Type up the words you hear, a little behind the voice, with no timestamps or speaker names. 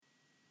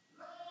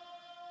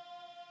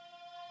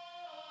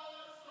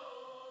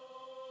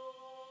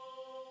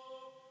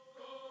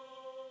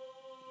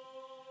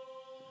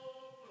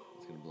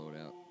and blow it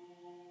out.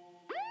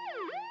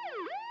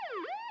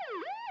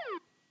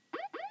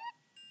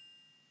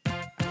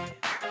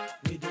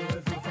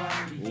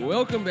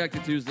 Welcome back to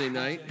Tuesday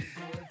night.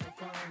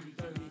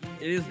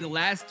 It is the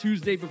last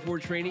Tuesday before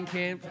training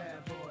camp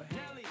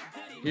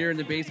here in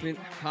the Basement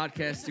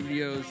Podcast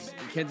Studios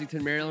in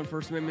Kensington, Maryland.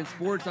 First Amendment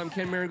Sports. I'm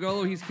Ken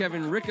Marangolo. He's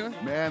Kevin Ricca.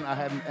 Man, I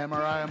had an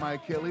MRI on my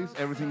Achilles.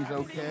 Everything's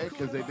okay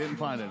because they didn't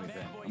find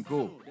anything. I'm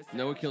cool.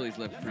 No Achilles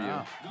left for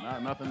you.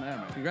 Nothing there,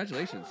 man.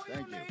 Congratulations.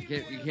 Thank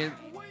you.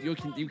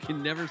 You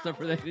can never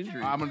suffer that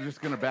injury. I'm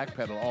just gonna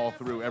backpedal all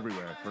through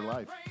everywhere for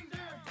life.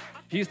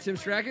 He's Tim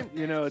Strachan.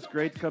 You know, it's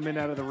great to come in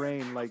out of the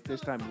rain, like this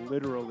time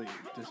literally,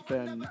 to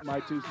spend my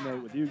Tuesday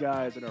night with you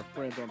guys and our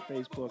friends on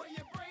Facebook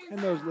and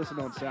those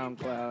listening on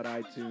SoundCloud,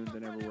 iTunes,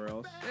 and everywhere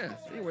else. Yeah,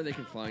 anywhere they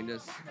can find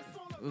us.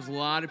 There's a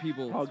lot of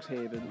people. Hogs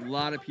Haven. A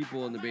lot of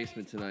people in the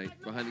basement tonight.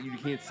 Behind you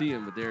can't see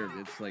them, but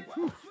it's like.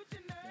 Whew.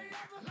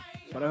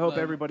 But I hope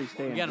everybody's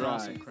staying We got an dry.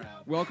 awesome crowd.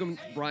 Welcome,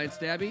 Brian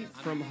Stabby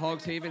from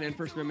Hogs Haven and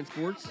First Amendment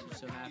Sports. I'm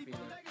so happy that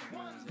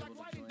everyone was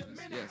able to join us.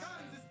 Yes,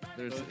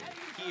 there's. Both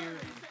here.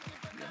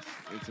 Yes,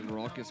 it's a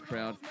raucous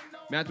crowd.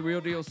 Matt the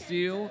Real Deal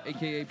Steele,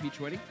 a.k.a.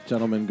 P20.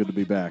 Gentlemen, good to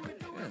be back.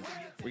 Yes.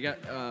 We got,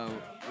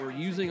 we're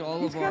using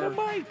all He's of got our... a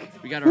mic.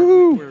 We got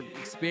Woo-hoo. we're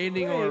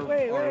expanding our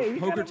Wait, he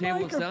poker got a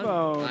table of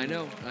sound.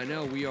 microphone. I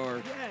know. We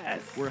are,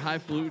 Yes. we're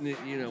highfalutin it,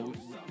 you know.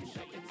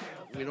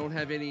 We don't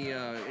have any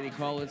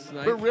call-ins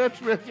tonight. We're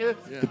rich, Ricky.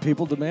 Yeah. The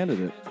people demanded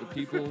it. The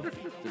people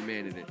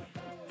demanded it.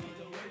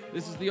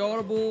 This is the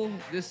Audible.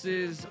 This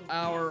is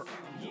our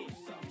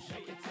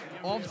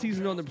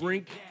off-season on the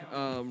Brink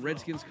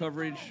Redskins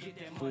coverage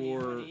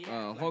for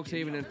Hogs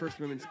Haven and First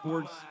Amendment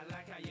Sports.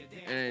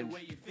 And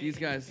these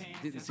guys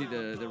didn't see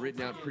the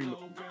written-out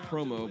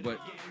promo, but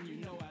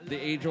the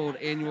age-old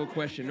annual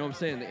question. No, I'm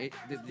saying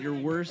your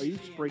worst. Are you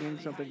springing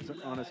something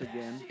on us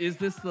again? Is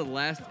this the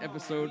last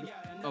episode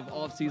of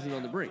off-season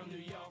on the Brink?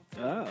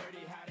 Oh.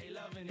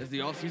 Is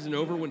the off-season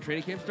over when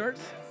training camp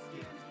starts?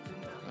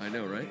 I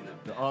know, right?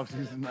 The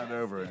offseason's not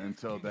over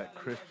until that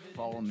crisp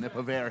fall nip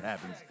of air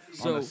happens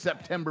So- on a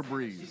September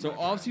breeze. So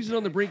off-season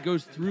on the Brink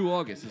goes through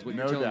August, is what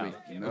no you're telling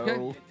doubt. me. No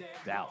Okay,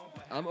 doubt.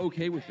 I'm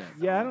okay with that.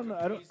 Yeah, I don't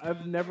know.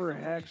 I've never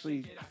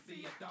actually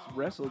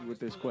wrestled with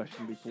this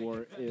question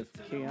before. If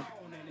camp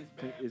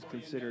is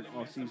considered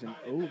off-season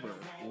over,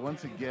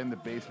 Once again, the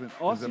basement is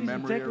a Off-season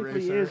memory technically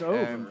eraser. is over.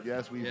 And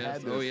yes, we've Yes.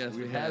 had this. Oh, yes,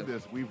 we've we had have.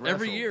 this. We've wrestled.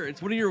 Every year,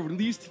 it's one of your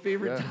least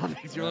favorite Yeah.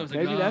 topics. You're always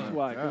like, maybe "Oh, that's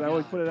why, because I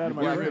always put it out of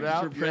my Work brain. it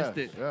out. Repressed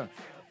yeah. it.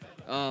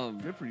 Yeah.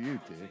 Good for you,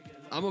 T.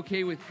 I'm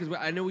okay with, because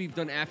I know we've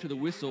done after the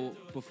whistle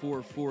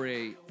before for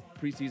a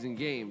preseason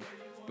game,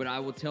 but I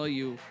will tell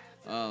you,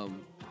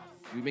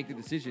 we make the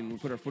decision, we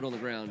put our foot on the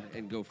ground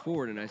and go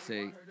forward, and I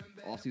say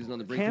off-season on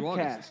the Brink Camp through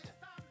August.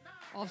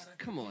 cast.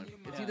 Come on,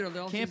 it's Yeah. either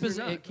the Camp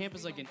off-season or not. Camp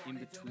is like an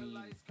in-between,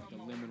 like a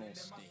liminal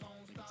state.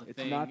 Like It's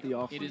thing. not the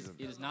off It is. season.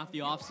 It is not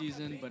the off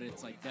season, but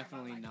it's like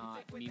definitely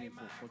not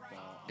meaningful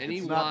football. Any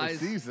It's not wise,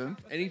 the season.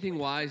 anything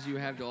wise you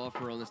have to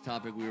offer on this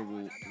topic, we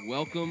will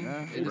welcome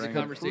Yeah, into the bring it.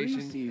 conversation.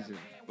 Preseason.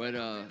 But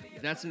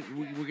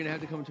we're gonna have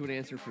to come to an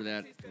answer for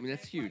that. I mean,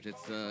 that's huge.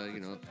 That's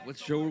what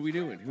show are we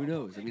doing? Who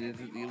knows? I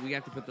mean, we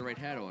have to put the right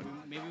hat on.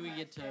 Maybe we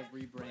get to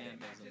rebrand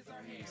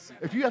as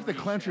a If you have to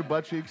clench your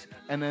butt cheeks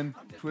and then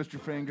twist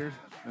your fingers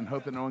and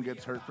hope that no one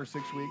gets hurt for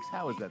 6 weeks,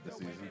 how is that the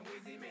season?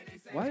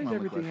 Why does my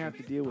everything question. have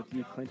to deal with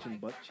you clenching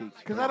butt cheeks?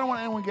 Because I don't want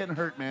anyone getting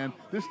hurt, man.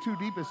 This Too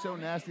Deep is so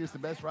nasty. It's the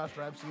best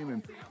roster I've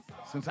seen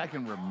since I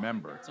can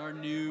remember. It's our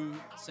new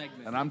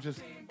segment. And I'm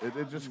just,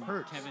 it just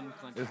hurts. Kevin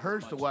clenches It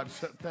hurts to butt watch.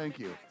 cheeks. Thank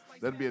you.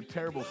 That'd be a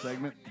terrible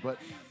segment, but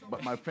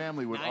my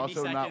family would 90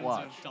 also not seconds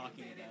watch. of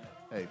talking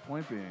about. Hey,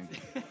 point being,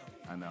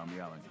 I know I'm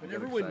yelling. I But get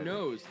everyone excited.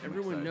 knows. I'm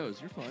Everyone excited.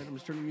 knows. You're fine. I'm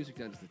just turning the music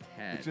down just a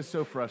tad. It's just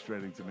so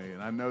frustrating to me,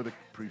 and I know the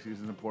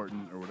preseason's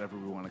important or whatever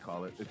we want to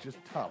call it. It's just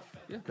tough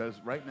Yeah. because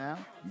right now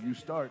you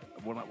start.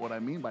 What I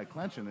mean by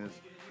clenching is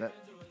that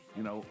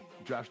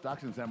Josh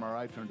Doxson's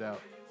MRI turned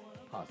out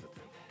positive.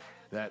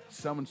 That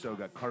so and so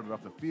got carted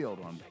off the field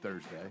on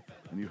Thursday,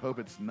 and you hope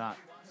it's not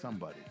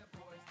somebody.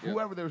 Yep.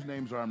 Whoever those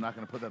names are, I'm not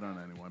going to put that on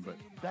anyone, but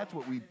that's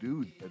what we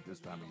do at this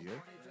time of year.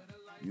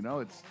 You know,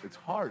 it's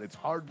hard. It's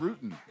hard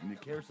rooting, and you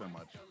care so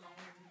much.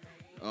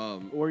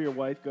 Or your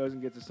wife goes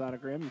and gets a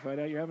sonogram, you find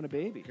out you're having a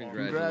baby.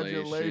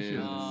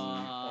 Congratulations.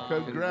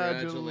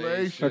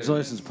 Congratulations.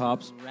 Congratulations,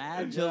 Pops.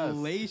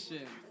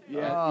 Congratulations.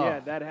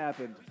 Yeah, that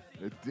happened.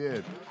 It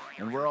did.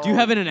 And we're all Do you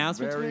have an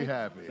announcement to very make?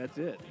 happy. That's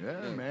it.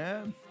 Yeah,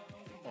 man.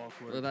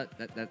 Well, that's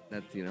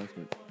the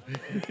announcement.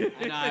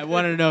 And I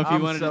wanted to know if you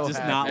I'm wanted so to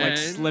just not happy. like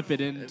slip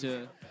it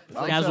into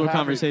I'm casual so happy-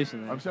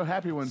 conversation. I'm so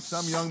happy when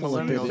some young Slip it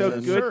millennial in. says,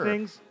 So good "Sir,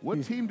 things-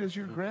 what team does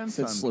your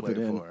grandson slip play it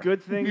in. for?"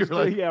 Good things You're do-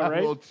 like, yeah, I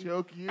right? will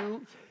choke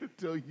you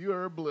till you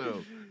are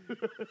blue.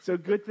 So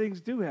good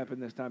things do happen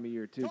this time of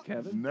year too,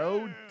 Kevin.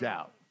 No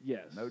doubt.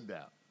 Yes. No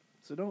doubt.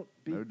 So don't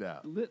be No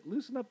doubt.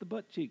 loosen up the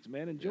butt cheeks,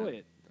 man. Enjoy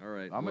it. All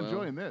right. I'm well,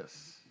 enjoying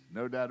this.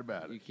 No doubt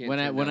about You it. can't when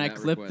turn I down that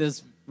clip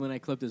request. this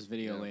clip this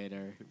video Yeah.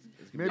 later,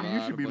 It's gonna Maybe be a you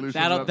lot should of be butt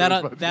loosening cheeks. up those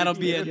That'll butt that'll cheeks.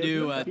 be a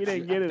new He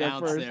didn't get it at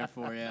bounce first. there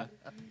for you.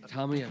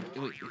 Tommy,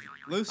 wait,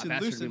 Loosen, I've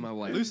asked her to be loosen, my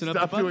wife. loosen up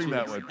Stop the butt doing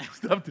that cheeks. one.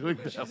 Stop doing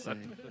that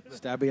one.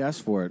 Stabby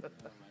asked for it.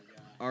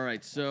 All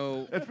right,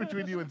 so That's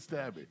between you and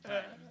Stabby.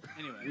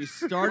 Anyway, we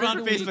started we're on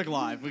the Facebook week,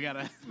 Live. We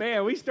gotta.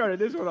 Man, we started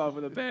this one off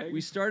with a bang.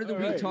 We started the All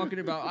week right. talking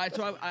about. I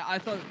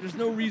thought there's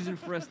no reason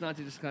for us not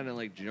to just kind of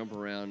like jump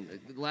around.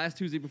 The last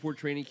Tuesday before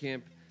training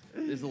camp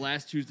is the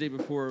last Tuesday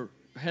before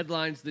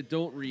headlines that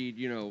don't read,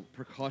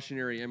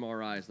 precautionary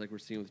MRIs like we're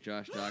seeing with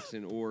Josh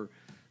Doxson or,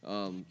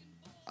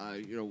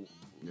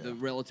 the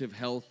relative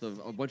health of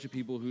a bunch of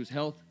people whose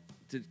health,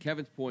 to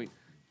Kevin's point,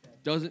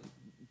 doesn't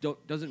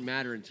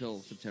matter until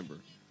September.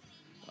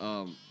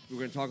 We're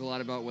going to talk a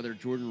lot about whether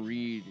Jordan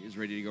Reed is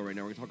ready to go right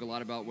now. We're going to talk a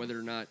lot about whether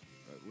or not.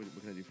 What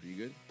can I do for you?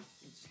 Good.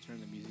 Let's turn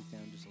the music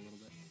down just a little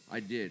bit. I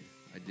did.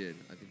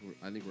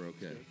 I think we're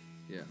okay.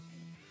 Yeah.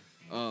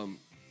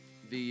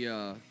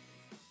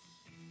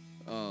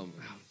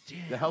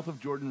 The health of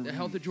Jordan The Reed,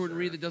 health of Jordan sir.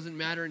 Reed that doesn't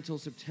matter until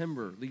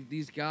September.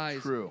 These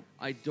guys. True.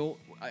 I don't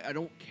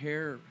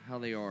care how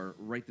they are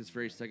right this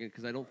very second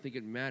because I don't think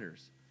it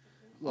matters.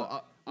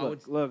 Look, I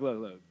would.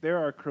 look. There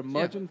are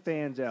curmudgeon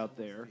fans out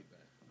there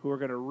who are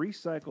going to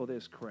recycle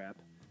this crap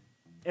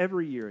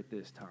every year at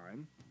this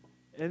time,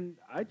 and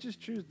I just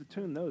choose to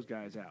tune those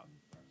guys out.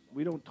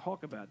 We don't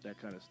talk about that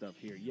kind of stuff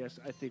here. Yes,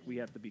 I think we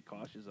have to be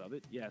cautious of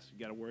it. Yes, you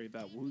got to worry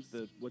about what's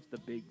the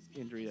big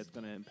injury that's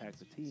going to impact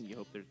the team. You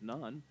hope there's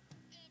none,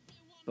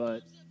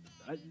 but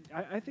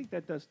I think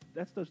that's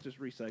just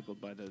recycled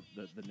by the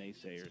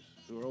naysayers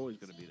who are always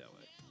going to be that way.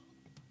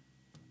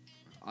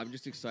 I'm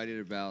just excited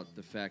about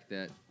the fact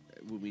that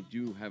when we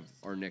do have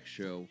our next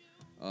show,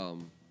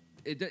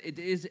 it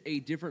is a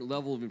different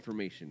level of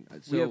information.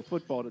 So We have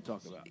football to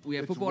talk about. we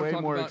have It's football way to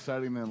talk more about.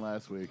 exciting than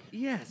last week.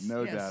 Yes,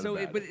 No yes. doubt So,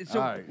 about but it.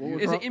 so All right. What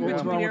was it's wrong- an in what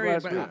was between wrong with area.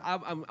 last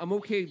But week? I'm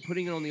okay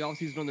putting it on the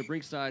offseason on the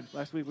Brink side.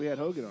 Last week we had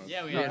Hogan on.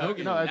 Yeah, we Yeah, had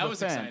Hogan. No, as that a was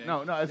fan. exciting.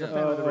 No, as a fan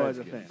Oh, of the as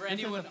a Redskins. fan. For Just as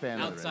a anyone fan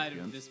of the outside of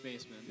Redskins. this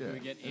basement Yeah, who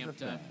would get as a amped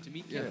up fan. to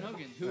meet Yeah. Kevin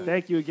Hogan, who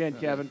Thank you again,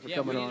 Kevin, for yeah,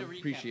 coming we on. need to recap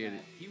Appreciate that.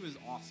 it. He was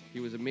awesome. He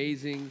was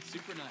amazing,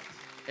 Super nice.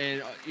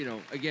 and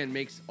again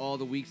makes all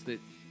the weeks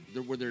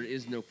where there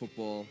is no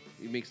football.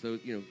 He makes those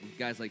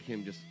guys like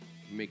him just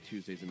make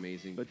Tuesdays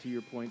amazing. But to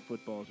your point,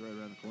 football's right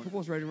around the corner.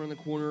 Football's right around the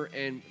corner,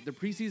 and the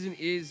preseason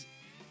is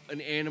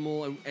an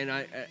animal, and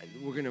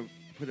we're gonna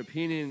put a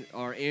pin in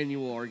our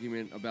annual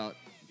argument about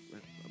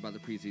the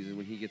preseason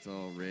when he gets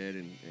all red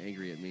and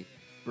angry at me.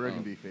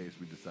 Burgundy face,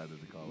 we decided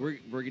to call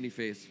it. Burgundy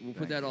face. We'll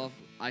put Thank that you. off.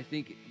 I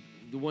think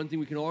the one thing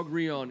we can all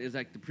agree on is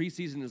like the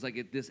preseason is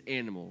like this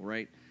animal,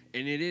 right?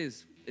 And it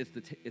is.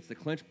 It's the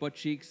clench butt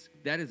cheeks.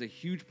 That is a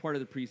huge part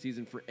of the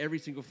preseason for every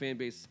single fan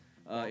base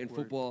in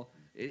football.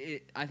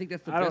 I think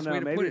that's the I best don't know. way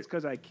to Maybe put it's it.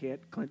 because I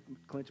can't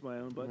clench my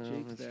own butt Well,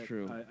 cheeks. that's That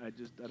true.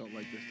 I don't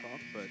like this talk.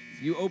 But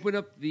You open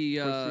up the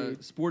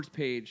Proceed. sports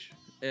page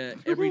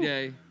every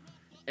day,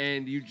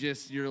 and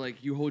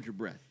you hold your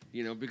breath,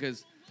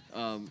 because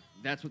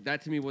that's the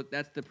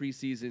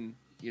preseason,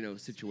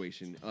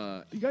 situation.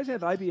 you guys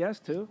have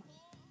IBS too.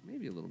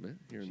 Maybe a little bit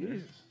here and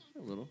Jesus.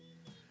 there, a little.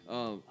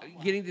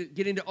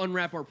 Getting to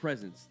unwrap our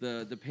presents,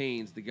 the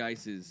Paynes, the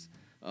Geises,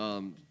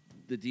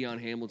 the Deion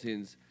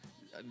Hamiltons.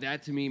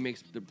 That to me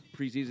makes the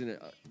preseason.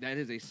 That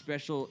is a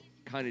special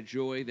kind of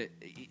joy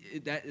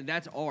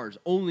that's ours,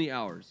 only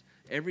ours.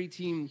 Every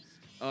team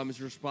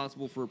is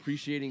responsible for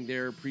appreciating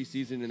their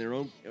preseason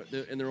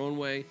in their own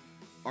way.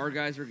 Our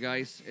guys are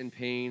Geis and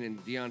Payne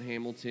and Deion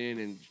Hamilton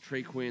and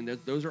Trey Quinn.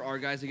 Those are our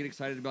guys to get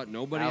excited about.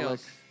 Nobody Alex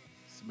else.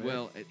 Smith.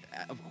 Well,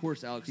 of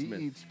course, Alex He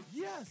Smith. eats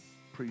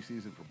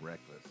preseason for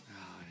breakfast.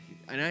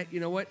 And you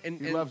know what? And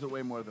He loves it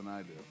way more than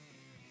I do.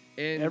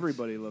 and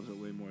Everybody loves it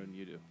way more than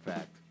you do.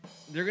 Fact.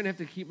 They're gonna have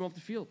to keep him off the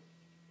field.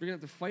 They're gonna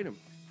have to fight him.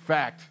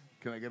 Fact.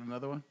 Can I get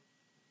another one?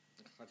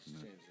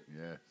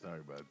 Yeah,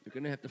 sorry, bud. They're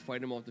gonna have to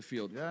fight him off the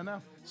field. Yeah, I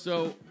know.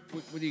 So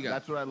what do you got?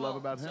 That's what I love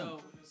about him.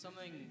 So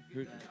something.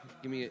 Who,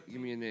 that- give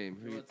me a name.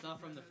 well, it's not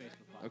from the Facebook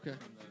page. Okay.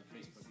 It's from the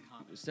Facebook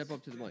comments. Step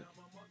up to the mic.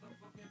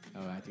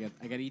 Oh,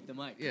 I got to eat the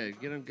mic. Yeah,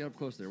 get up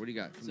close there. What do you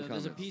got? From So the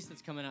there's a comments? piece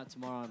that's coming out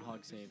tomorrow on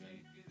Hog Saving.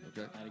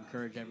 Okay. I'd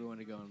encourage everyone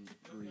to go and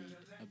read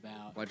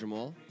about By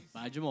Jamal.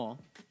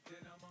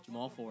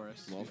 Jamal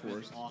Forrest. Jamal who's been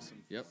Forrest.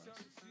 Awesome. Yep.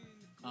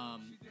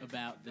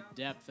 About the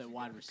depth at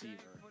wide receiver.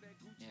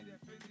 And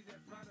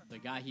the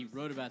guy he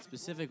wrote about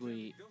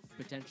specifically,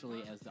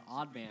 potentially as the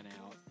odd man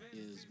out,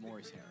 is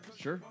Maurice Harris.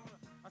 Sure.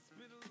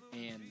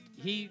 And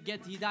he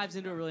dives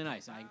into it really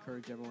nice. I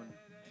encourage everyone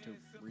to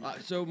read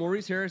it. So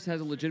Maurice Harris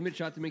has a legitimate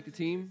shot to make the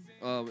team.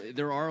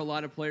 There are a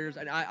lot of players,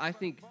 and I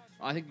think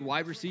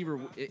wide receiver,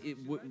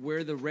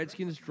 where the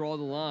Redskins draw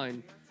the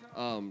line,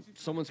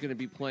 someone's going to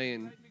be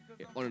playing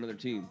on another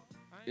team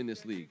in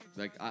this league.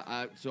 Like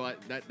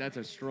that's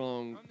a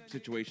strong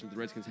situation the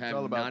Redskins have It's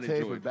all about not tape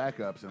enjoyed. with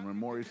backups, and when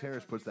Maurice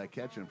Harris puts that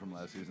catch in from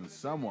last season,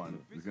 someone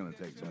is going to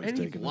take it. And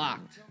he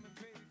blocked.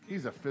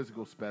 He's a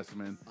physical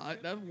specimen.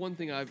 That's one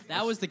thing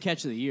That was the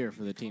catch of the year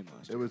for the team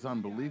last It year. was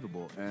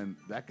unbelievable, and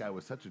that guy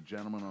was such a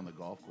gentleman on the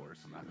golf course.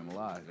 I'm not gonna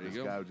lie. There you This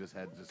go. guy just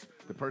had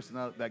the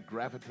personality, that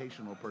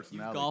gravitational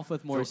personality. golfed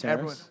with Maurice So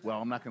everyone- Harris?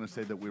 Well, I'm not gonna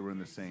say that we were in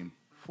the same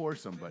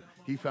foursome, but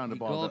he found a He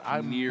ball that golfed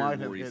I near might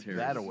have Maurice hit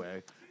that Harris.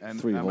 away. And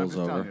 3 I'm holes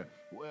just telling over.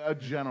 you, a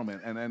gentleman.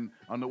 And then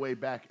on the way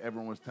back,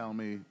 everyone was telling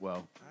me,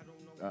 well,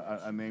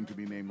 a name to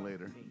be named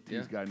later. Yeah.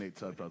 This guy Nate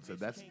Sudfeld said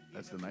that's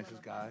the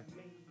nicest guy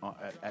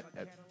at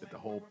the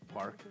whole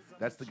park.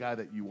 That's the guy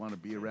that you want to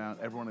be around.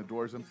 Everyone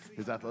adores him.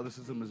 His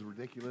athleticism is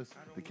ridiculous.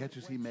 The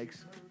catches he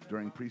makes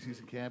during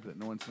preseason camp that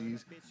no one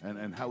sees,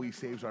 and how he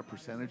saves our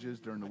percentages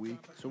during the week.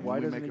 So when why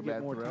we doesn't make he a get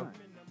bad more throw. time?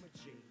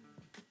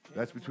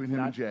 That's between him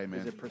Not- and Jay,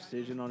 man. Is it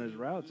precision on his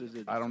routes? Is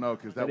it? I don't know,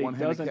 because that that he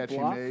one-handed doesn't catch he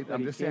block, made. that I'm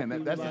he just can't saying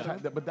be that's the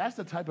without? type, but that's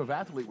the type of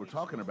athlete we're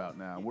talking about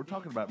now. We're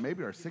talking about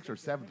maybe our 6th or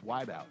 7th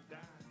wideout,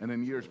 and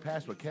in years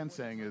past, what Ken's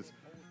saying is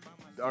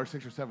our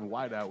 6th or 7th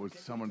wideout was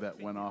someone that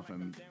went off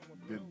and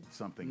did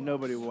something.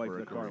 Nobody else will wipe for a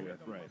the car career.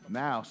 with, right.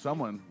 Now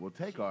someone will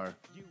take our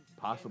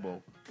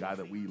possible guy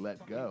that we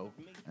let go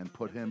and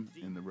put him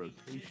in the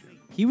rotation.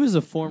 He was a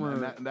And,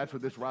 former. and that's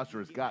what this roster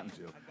has gotten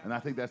to, and I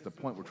think that's the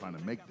point we're trying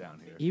to make down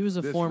here. He was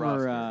a This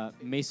former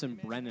roster- Mason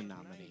Brennan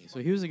nominee.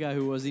 So he was a guy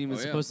who wasn't even Oh,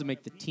 yeah. supposed to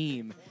make the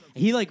team.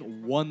 He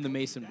won the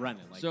Mason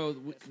Brennan. So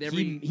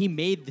every he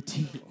made the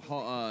team.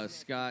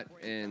 Scott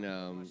and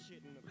a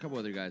couple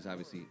other guys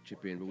obviously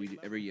chip in, but we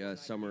every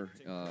summer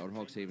on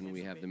Hawks Haven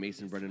we have the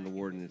Mason Brennan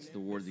Award, and it's the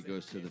award that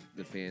goes to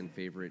the fan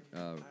favorite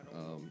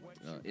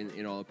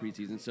in all of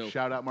preseason. So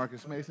Shout out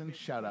Marcus Mason.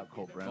 Shout out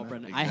Colt Brennan. Colt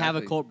Brennan. I have a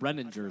Exactly. Colt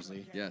Brennan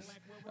jersey. yes,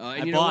 I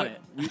and you know bought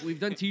what? We've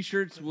done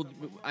T-shirts. We'll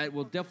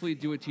definitely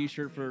do a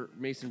T-shirt for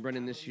Mason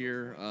Brennan this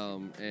year,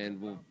 and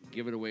we'll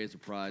give it away as a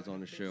prize on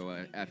the show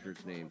after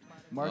it's named.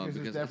 Marcus is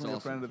because it's definitely a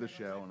awesome. friend of the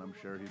show, and I'm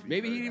sure he'd be.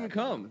 Maybe very he'd even happy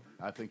about come. it.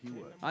 I think he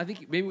would. I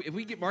think maybe if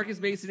we get Marcus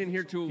Mason in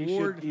here to He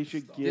award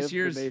should give this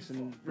year's the Mason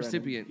Brennan-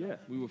 recipient, Yeah.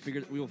 we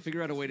will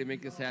figure out a way to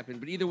make this happen.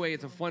 But either way,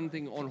 it's a fun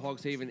thing on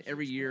Hogs Haven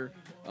every year,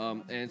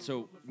 and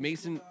so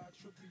Mason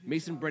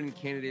Brennan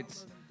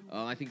candidates.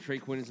 I think Trey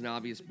Quinn is an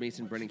obvious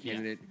Mason Brennan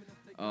candidate.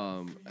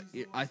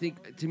 I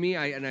think to me,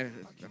 I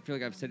feel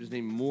like I've said his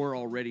name more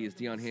already is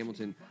Deion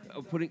Hamilton.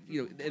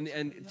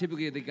 And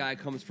typically the guy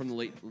comes from the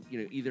late,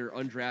 either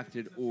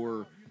undrafted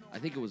or I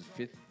think it was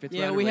fifth.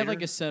 Yeah, round or we have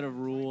later. a set of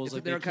rules. It's-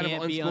 Like they're they kind of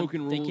can't be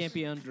unspoken They rules. can't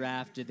be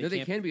undrafted. No, they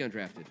can't- can be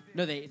undrafted.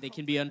 No, they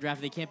can be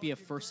undrafted. They can't be a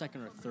first,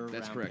 second, or third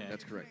That's round correct. pick.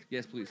 That's correct.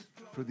 Yes, please.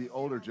 For the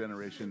older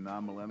generation,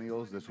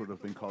 non-millennials, this would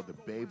have been called the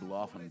Babe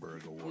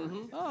Laufenberg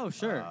Award. Oh,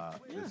 sure.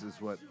 This is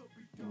what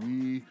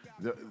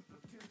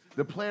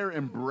the player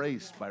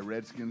embraced by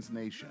Redskins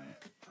Nation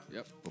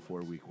Yep.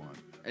 before Week 1.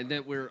 And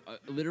that we're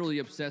literally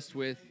obsessed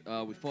with,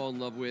 we fall in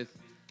love with,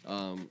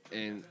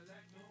 and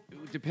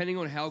depending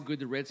on how good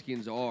the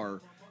Redskins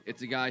are,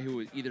 it's a guy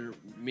who either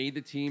made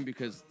the team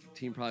because the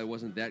team probably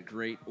wasn't that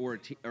great, or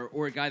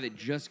a guy that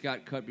just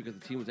got cut because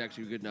the team was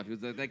actually good enough. He was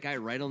that guy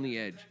right on the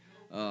edge,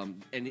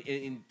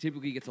 and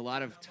typically gets a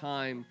lot of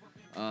time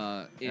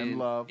And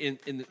love.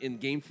 in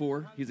Game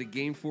 4. He's a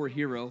Game 4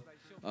 hero.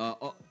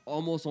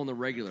 Almost on the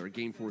regular, a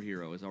Game 4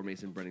 hero is our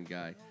Mason Brennan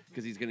guy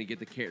because he's going to get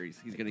the carries,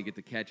 he's going to get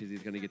the catches,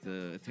 he's going to get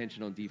the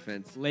attention on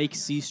defense. Lake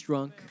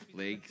Seastrunk.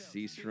 Lake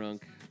Seastrunk.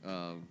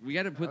 We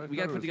got to I put thought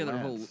it was together a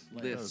whole Lance. I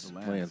thought it was list.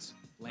 Lance.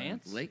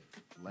 Lance? Lake.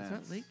 Lance.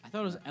 Is that Lake? I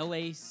thought it was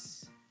L.A.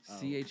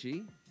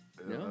 CHE.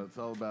 No, It's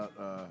all about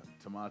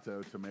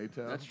tomato.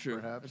 that's true.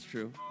 Perhaps. That's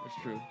true.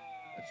 That's true.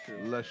 That's true.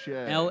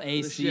 Lachey.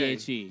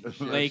 L-A-C-H-E.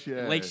 Lake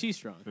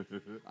Lachey.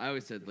 Seastrunk. I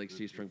always said Lake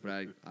Seastrunk,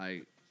 but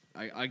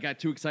I got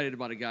too excited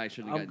about a guy I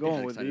shouldn't have I'm gotten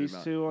going with excited these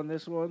about. two on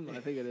this one. I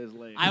think it is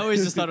late. I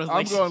always just thought it was I'm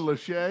Lake going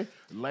Lachey.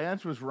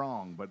 Lance was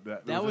wrong, but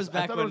That was I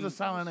back thought it was when- a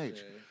silent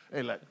H.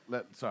 Hey,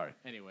 sorry.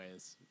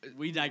 Anyways,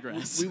 we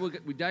digress.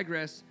 We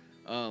digress.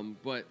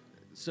 But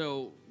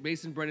so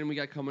Mason Brennan we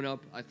got coming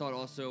up. I thought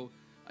also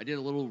I did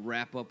a little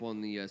wrap up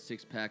on the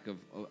 6-pack of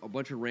a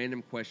bunch of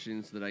random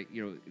questions that I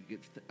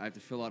have to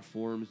fill out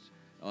forms.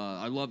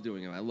 I love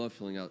doing them. I love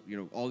filling out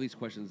all these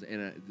questions,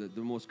 and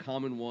the most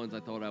common ones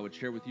I thought I would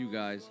share with you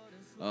guys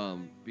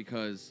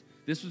because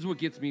this is what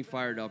gets me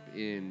fired up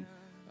in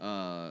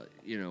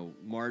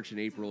March and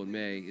April and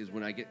May is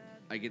when I get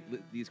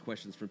these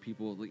questions from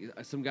people.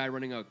 Some guy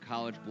running a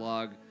college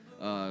blog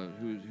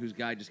whose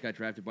guy just got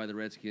drafted by the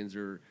Redskins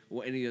or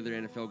any other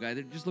NFL guy.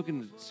 They're just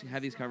looking to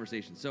have these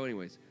conversations. So,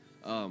 anyways,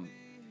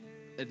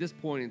 at this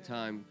point in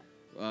time,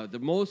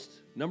 the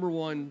number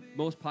one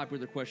most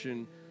popular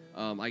question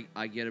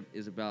I get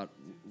is about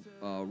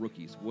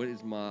rookies. What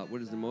is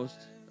the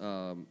most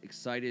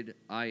excited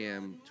I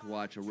am to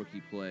watch a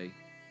rookie play,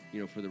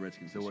 for the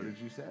Redskins? So this what year?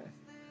 did you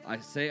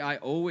say? I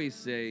always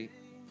say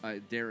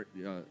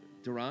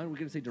Duran. We're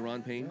gonna say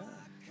Duran Payne.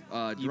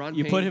 Duran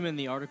You Payne, put him in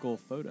the article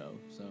photo,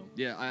 so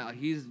Yeah,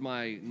 he's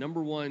my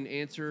number one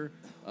answer.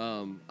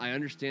 I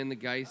understand the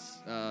Geis,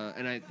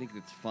 and I think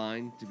it's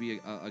fine to be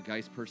a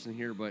Geis person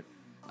here, but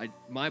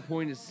my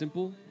point is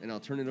simple, and I'll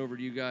turn it over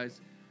to you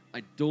guys.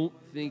 I don't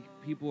think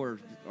people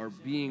are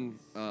being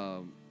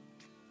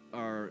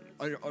are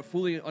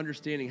fully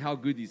understanding how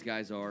good these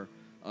guys are,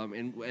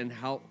 and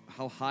how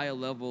high a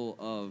level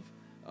of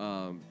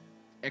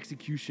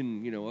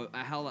execution,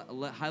 a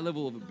high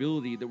level of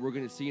ability that we're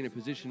going to see in a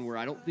position where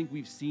I don't think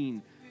we've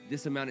seen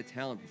this amount of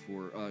talent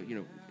before,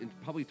 in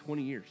probably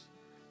 20 years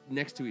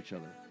next to each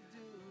other.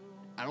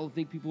 I don't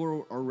think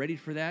people are ready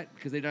for that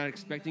because they're not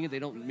expecting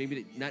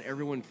it. Not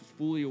everyone's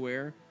fully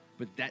aware,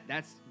 but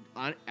that's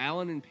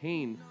Allen and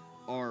Payne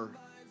are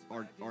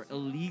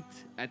elite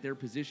at their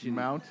position.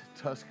 Mount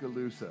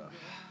Tuscaloosa.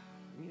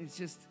 I mean,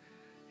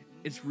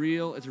 it's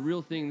real. It's a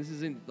real thing. This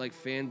isn't like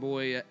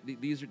fanboy.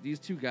 These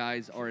two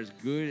guys are as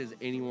good as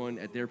anyone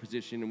at their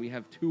position, and we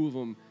have two of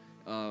them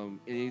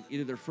in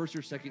either their first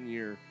or second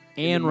year.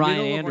 And in the Ryan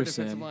middle of our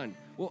Anderson. defensive line.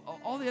 Well,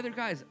 all the other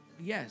guys,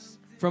 yes.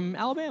 From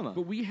Alabama.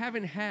 But we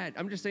haven't had,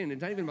 I'm just saying,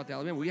 it's not even about the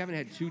Alabama, we haven't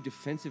had two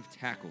defensive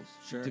tackles,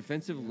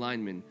 defensive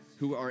linemen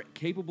who are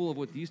capable of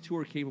what these two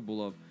are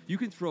capable of. You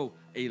can throw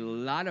a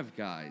lot of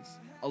guys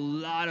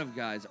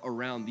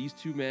around these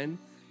two men,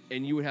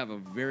 and you would have a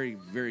very,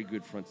 very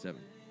good front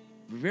seven.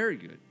 Very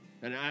good.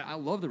 And I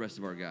love the rest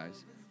of our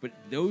guys. But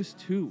those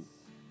two,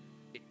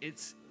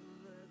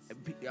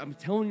 I'm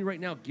telling you right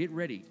now, get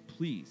ready,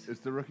 please. It's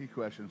the rookie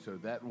question, so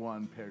that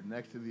one paired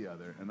next to the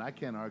other, and I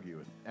can't argue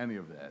with any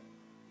of that.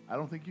 I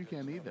don't think you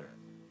can either.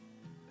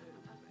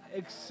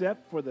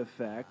 Except for the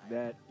fact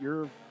that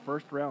your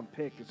first-round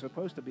pick is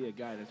supposed to be a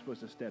guy that's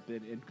supposed to step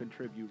in and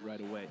contribute right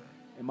away.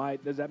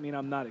 Does that mean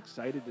I'm not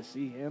excited to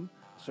see him?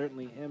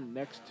 Certainly him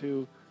next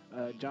to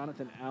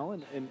Jonathan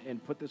Allen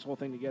and put this whole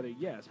thing together,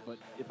 yes. But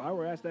if I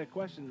were asked that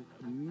question,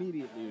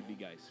 immediately it would be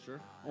Geis.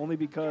 Sure. Only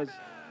because,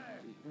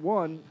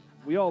 one,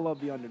 we all love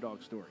the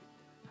underdog story.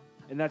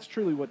 And that's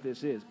truly what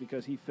this is,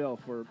 because he fell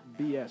for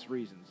BS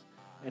reasons.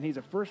 And he's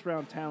a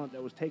first-round talent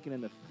that was taken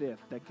in the 5th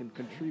that can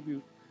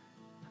contribute,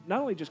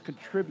 not only just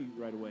contribute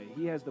right away,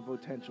 he has the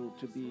potential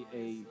to be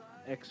a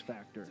X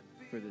factor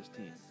for this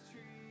team.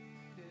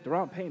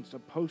 Daron Payne's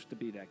supposed to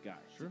be that guy.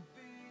 Sure.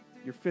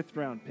 Your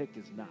 5th-round pick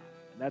is not.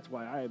 And that's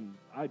why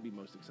I'd be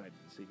most excited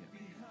to see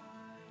him.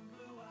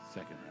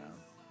 Second round.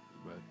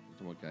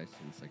 But What guys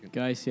in the second?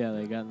 Geis, yeah,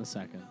 they got in the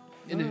second.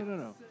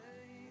 No.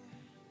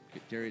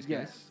 Darius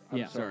Yes. Geis? I'm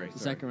Yeah, sorry. the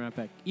second round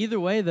pick. Either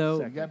way,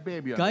 though, you got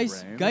baby on Geis-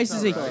 the brain. Geis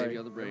That's is all a- right. Baby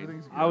on the brain.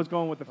 Everything's good. I was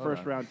going with the Hold on.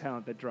 first-round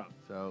talent that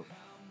dropped. So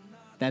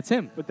that's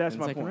him. But that's in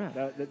my the second point.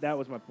 round. That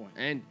was my point.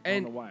 And I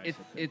don't know why I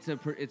said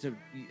that.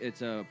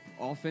 it's a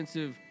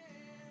offensive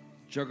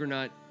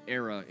juggernaut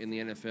era in the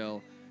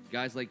NFL.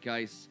 Guys like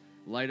Geis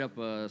light up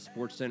a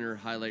Sports Center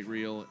highlight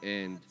reel,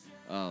 and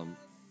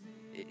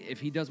if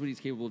he does what he's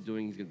capable of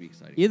doing, he's going to be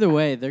exciting. Either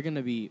way, they're going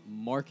to be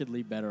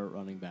markedly better at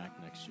running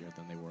back next year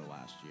than they were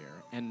last year.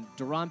 And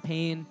Daron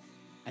Payne,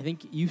 I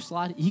think he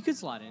could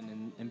slot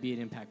in and be an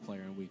impact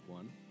player in week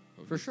 1.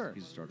 For sure.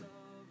 He's a starter.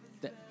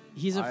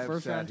 He's a I have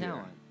first-round sat here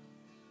talent.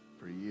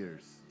 for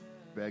years,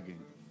 begging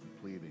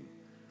and pleading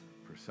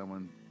for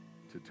someone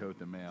to tote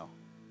the mail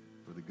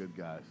for the good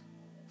guys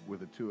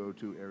with a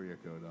 202 area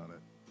code on it.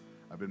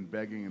 I've been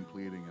begging and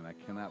pleading, and I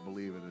cannot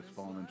believe it has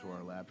fallen into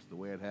our laps the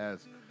way it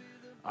has.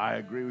 I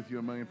agree with you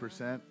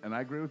 1,000,000%, and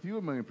I agree with you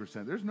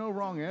 1,000,000%. There's no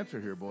wrong answer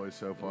here, boys,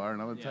 so far.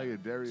 And I'm going to tell you,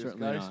 Darius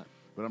certainly Geis, not.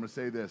 but I'm going to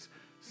say this: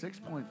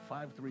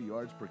 6.53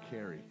 yards per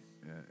carry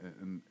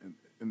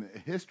in the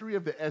history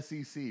of the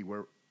SEC,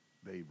 where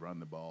they run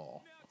the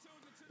ball,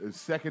 is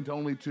second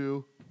only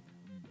to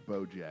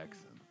Bo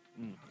Jackson.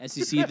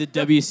 SEC, the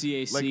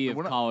WCAC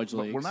we're of not- college but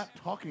leagues. We're not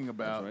talking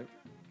about right.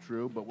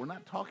 true, but we're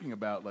not talking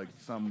about like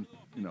some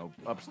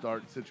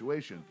upstart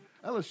situation.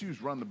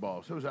 LSU's run the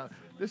ball. So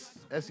this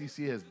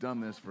SEC has done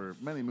this for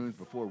many moons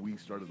before we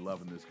started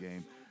loving this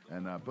game.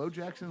 And Bo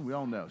Jackson, we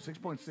all know,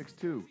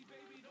 6.62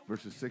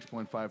 versus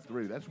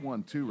 6.53. That's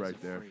 1-2 right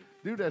there.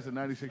 Dude has a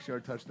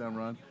 96-yard touchdown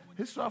run.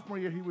 His sophomore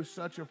year, he was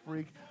such a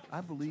freak.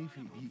 I believe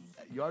he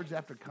yards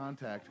after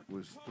contact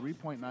was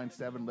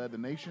 3.97, led the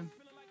nation,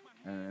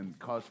 and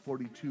caused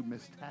 42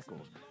 missed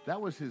tackles. That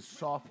was his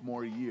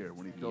sophomore year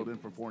when he filled in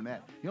for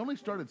Fournette. He only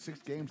started 6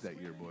 games that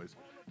year, boys.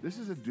 This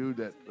is a dude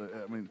that,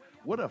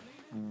 what a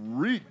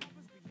freak.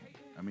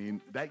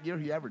 That year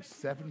he averaged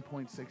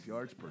 7.6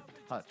 yards per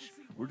touch.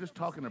 We're just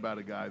talking about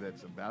a guy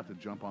that's about to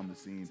jump on the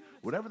scene.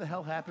 Whatever the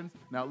hell happened.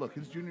 Now, look,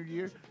 his junior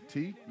year,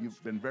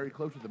 you've been very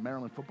close with the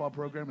Maryland football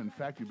program. In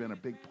fact, you've been a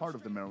big part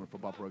of the Maryland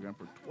football program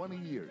for 20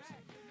 years.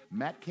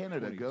 Matt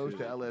Canada goes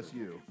to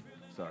LSU.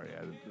 Sorry,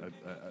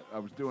 I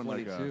was doing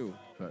 22.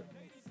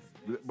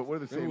 But we're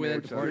the same we're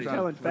age. at the party. I'm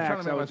Telling trying to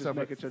facts, make I was just myself-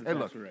 making sure the Hey,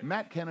 facts look, were right.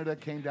 Matt Canada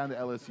came down to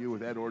LSU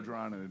with Ed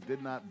Orgeron, and it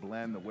did not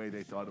blend the way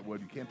they thought it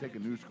would. You can't take a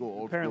new school,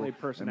 old Apparently school,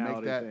 personality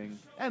and make that. thing.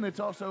 And it's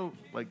also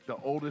like the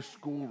oldest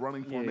school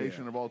running Yeah,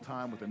 formation yeah. of all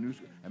time with a new.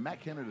 And Matt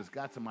Canada's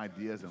got some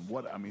ideas,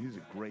 and he's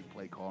a great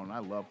play caller, and I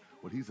love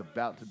what he's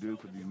about to do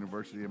for the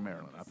University of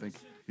Maryland. I think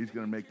he's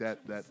going to make that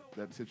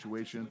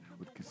situation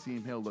with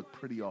Kasim Hill look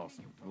pretty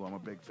awesome, who I'm a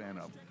big fan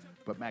of.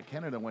 But Matt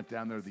Canada went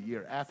down there the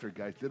year after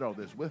guys did all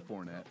this with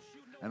Fournette.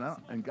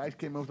 and guys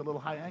came in with a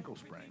little high ankle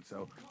sprain.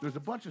 So there's a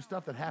bunch of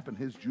stuff that happened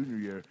his junior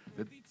year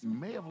that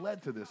may have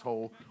led to this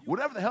whole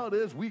whatever the hell it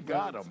is. We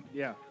got him.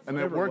 Yeah, and it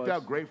whatever it worked was.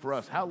 out great for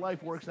us. How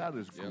life works out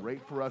is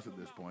great for us at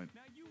this point.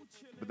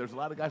 But there's a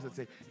lot of guys that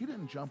say, he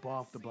didn't jump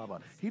off the blah, blah.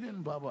 He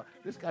didn't blah, blah.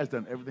 This guy's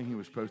done everything he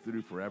was supposed to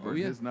do forever. Oh,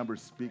 yeah. His numbers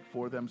speak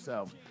for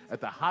themselves at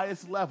the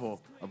highest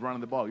level of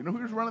running the ball. You know who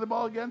he was running the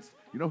ball against?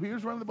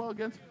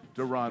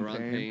 Deron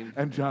Payne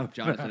and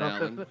Jonathan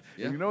Allen.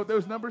 Yeah. And you know what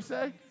those numbers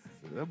say?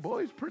 That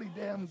boy's pretty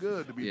damn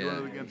good to be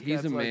running against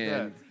he's cats a like man.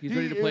 that. He's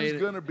ready to play He's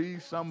going to be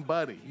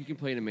somebody. He can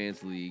play in a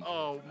man's league.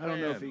 Oh, man. I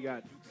don't know if he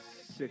got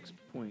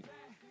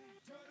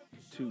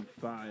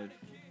 6.25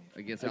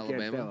 Against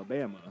Alabama.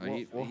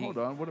 Well, hold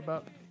on. What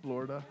about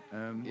Florida?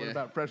 And what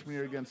about freshman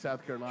year against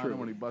South Carolina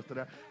when he busted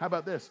out? How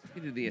about this?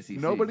 He did the SEC.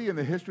 Nobody in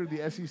the history of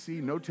the SEC,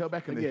 no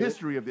tailback in the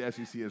history of the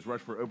SEC has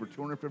rushed for over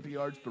 250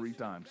 yards 3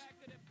 times,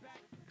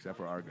 except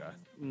for our guy.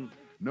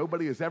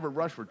 Nobody has ever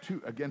rushed for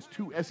against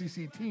 2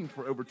 SEC teams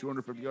for over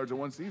 250 yards in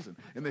one season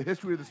in the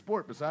history of the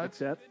sport. Besides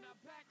Except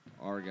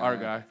our guy. our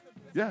guy.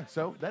 Yeah,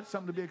 so that's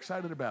something to be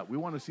excited about. We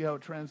want to see how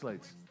it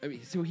translates. I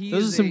mean, so he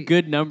Those is are some a-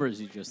 good numbers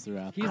you just threw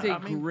out He's there. a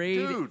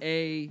grade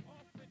A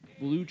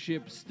blue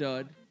chip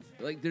stud.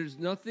 Like, there's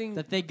nothing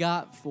that they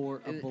got for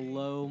a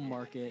below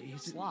market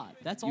slot.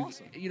 That's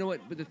awesome. You know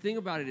what? But the thing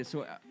about it is,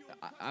 so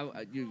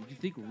you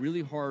think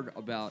really hard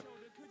about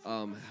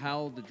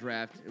how the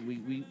draft, and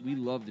we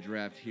love the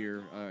draft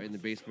here in the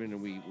basement,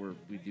 and we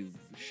do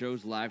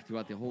shows live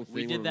throughout the whole thing.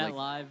 We did that like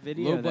live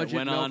video low that budget,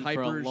 went no on for a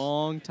hypers.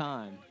 long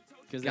time.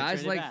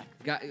 Guys like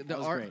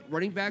great.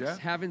 running backs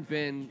haven't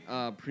been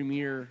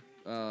premier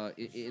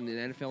in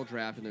the NFL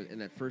draft in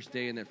that first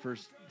day and that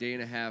first day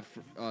and a half,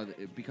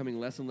 becoming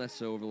less and less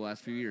so over the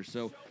last few years.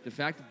 So the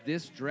fact that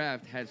this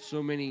draft had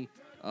so many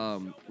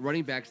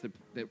running backs that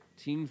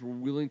teams were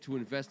willing to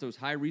invest those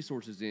high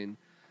resources in,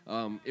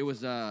 it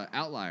was an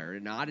outlier,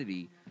 an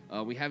oddity.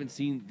 We haven't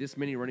seen this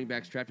many running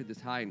backs drafted this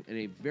high in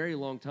a very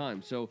long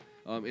time. So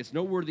it's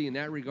noteworthy in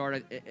that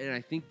regard, and I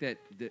think that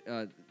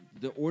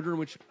the order in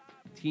which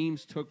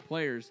teams took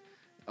players.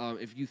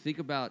 If you think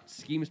about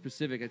scheme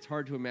specific, it's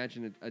hard to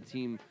imagine a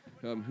team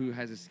who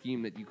has a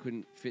scheme that you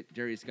couldn't fit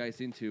Darius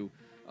Geis into.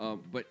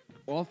 But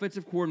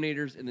offensive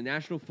coordinators in the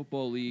National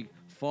Football League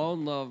fall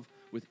in love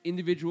with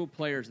individual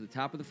players at the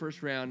top of the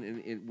first round,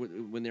 and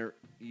when you're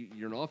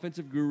an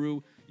offensive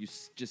guru, you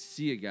just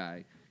see a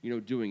guy,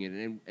 doing it,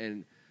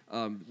 and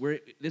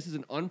this is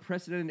an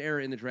unprecedented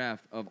era in the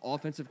draft of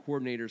offensive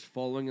coordinators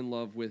falling in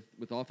love with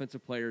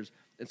offensive players,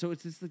 and so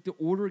it's just like the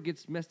order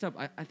gets messed up.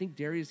 I think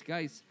Darius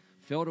Geis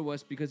fell to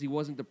us because he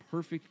wasn't the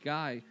perfect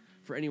guy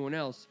for anyone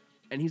else,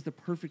 and he's the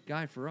perfect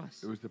guy for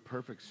us. It was the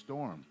perfect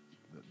storm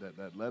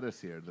that led us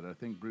here that I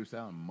think Bruce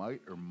Allen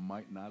might or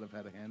might not have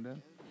had a hand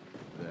in.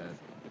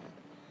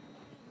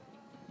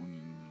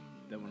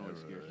 that one always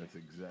scares me.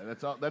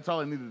 That's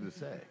all I needed to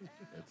say.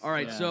 All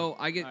right, so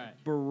I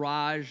get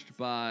barraged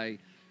by,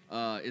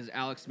 is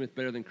Alex Smith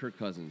better than Kirk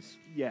Cousins?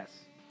 Yes.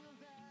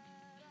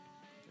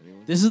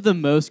 Anyone? This is the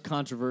most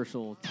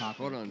controversial topic.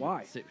 Hold on.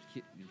 Why?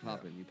 You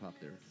pop in. You pop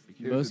there.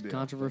 Here's Most the deal.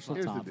 controversial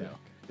Here's topic. The deal.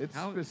 It's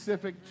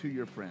specific to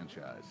your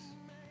franchise.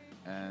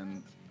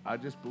 And I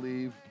just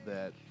believe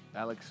that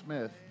Alex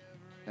Smith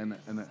and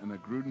a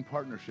Gruden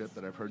partnership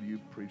that I've heard you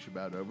preach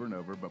about over and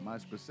over, but my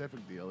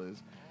specific deal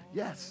is,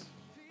 yes,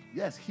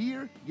 he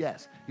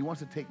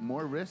wants to take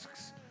more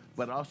risks,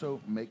 but also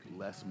make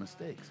less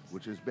mistakes,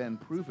 which has been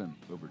proven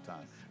over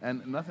time.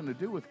 And nothing to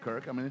do with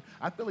Kirk. I mean,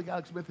 I feel like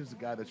Alex Smith is the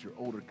guy that's your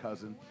older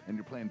cousin, and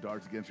you're playing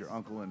darts against your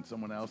uncle and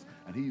someone else,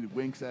 and he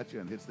winks at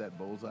you and hits that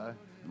bullseye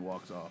and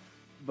walks off.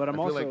 But I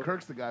feel like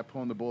Kirk's the guy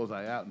pulling the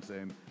bullseye out and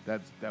saying,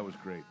 that was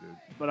great, dude.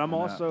 But I'm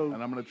also...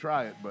 And I'm going to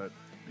try it, but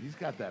he's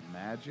got that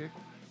magic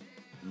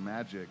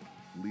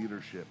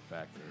leadership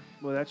factor.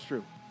 Well, that's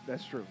true.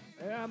 That's true.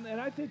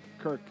 And I think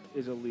Kirk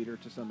is a leader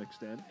to some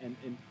extent.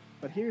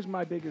 But here's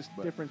my biggest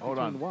difference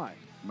between why.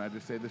 May I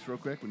just say this real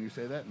quick when you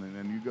say that, and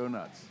then you go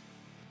nuts.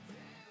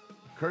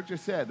 Kirk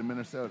just said in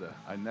Minnesota,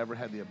 I never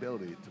had the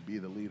ability to be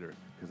the leader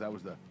because I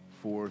was the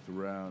 4th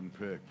round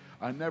pick.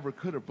 I never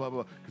could have blah,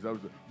 blah, because I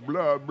was the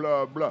blah,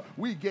 blah, blah.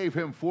 We gave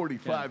him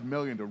 $45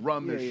 million to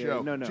run this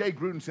show. No. Jay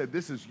Gruden said,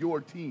 this is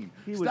your team.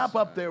 Stop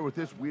up there with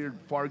this weird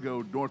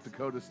Fargo, North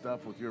Dakota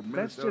stuff with your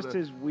Minnesota. That's just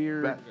his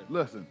weird...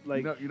 Listen,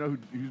 you know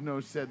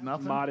who said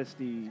nothing?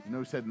 Modesty. You know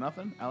who said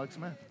nothing? Alex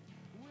Smith.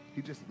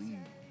 He just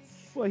leads.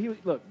 Well,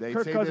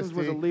 Kirk Cousins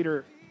was a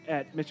leader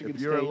at Michigan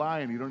State. If you're a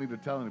lion, you don't need to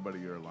tell anybody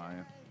you're a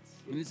lion.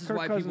 And this is Kirk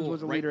why Cousins people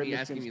was a write leader me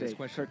at asking me Michigan this State.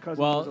 question. Kirk Cousins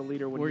was a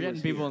leader when we're he getting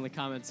was people here. in the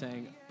comments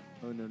saying,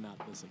 "Oh no,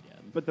 not this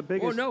again." But the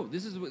biggest... Oh no,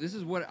 this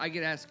is what I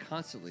get asked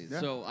constantly. Yeah.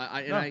 So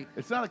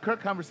it's not a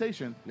Kirk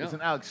conversation. No. It's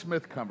an Alex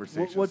Smith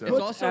conversation. What so. It's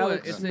also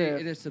Alex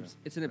Smith-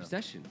 it's an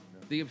obsession.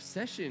 The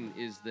obsession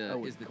is the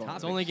topic.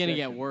 It's only going to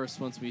get worse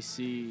once we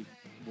see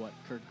what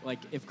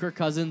if Kirk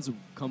Cousins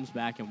comes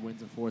back and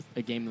wins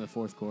a game in the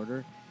fourth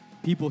quarter.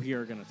 People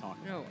here are going to talk.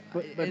 No,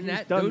 but and he's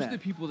those done are the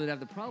people that have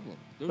the problem.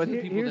 Those But are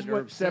the people here's that are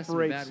what obsessed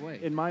separates, in a bad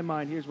way. in my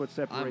mind, here's what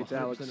separates 100%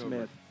 Alex over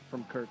Smith it.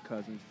 from Kirk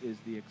Cousins is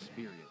the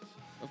experience.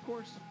 Of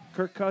course.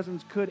 Kirk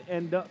Cousins could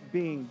end up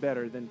being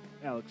better than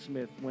Alex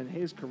Smith when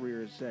his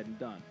career is said and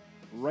done.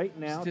 Right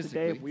now,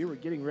 today, if we were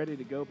getting ready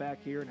to go back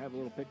here and have a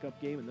little pickup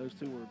game, and those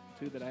two were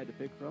two that I had to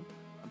pick from,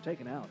 I'm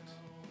taking Alex.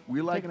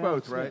 We like taking both,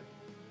 Alex right? Smith.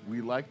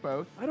 We like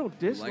both. I don't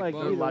dislike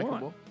both. either They're one.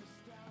 likable.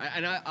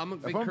 I'm a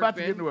big If I'm Kirk about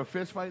to fan. get into a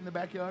fist fight in the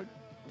backyard,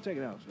 I'm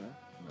taking Alex, man.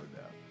 no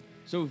doubt.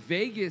 So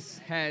Vegas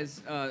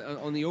has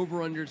on the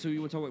over/under. So you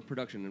want to talk about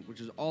production,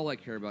 which is all I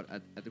care about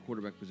at the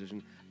quarterback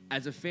position.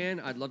 As a fan,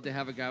 I'd love to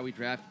have a guy we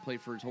draft play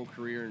for his whole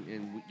career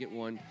and we get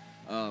one.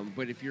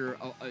 But if you're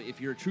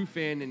a true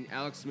fan and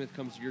Alex Smith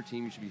comes to your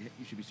team,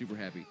 you should be super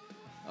happy.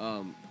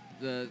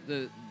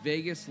 The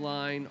Vegas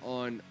line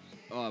on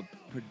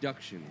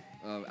production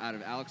out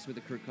of Alex Smith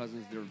and Kirk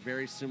Cousins, they're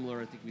very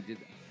similar. I think we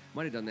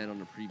might have done that on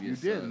the You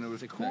previous. did, and it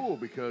was six-pack. cool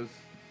because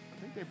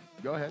I think they.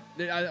 Go ahead.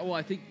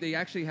 I think they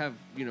actually have,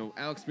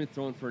 Alex Smith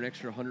throwing for an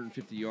extra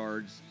 150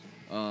 yards.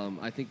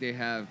 I think they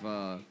have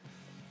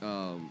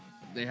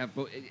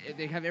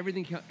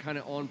everything kind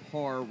of on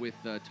par with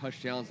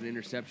touchdowns and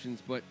interceptions.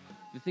 But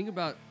the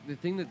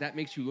thing that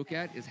makes you look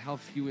at is how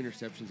few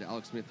interceptions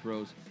Alex Smith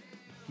throws.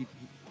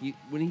 He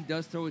when he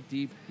does throw it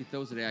deep, he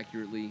throws it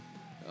accurately,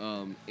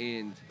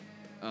 and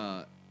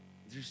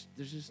there's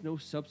just no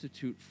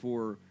substitute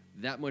for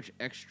that much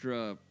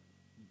extra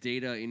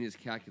data in his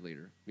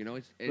calculator.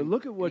 But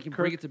look at what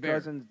Kirk bear.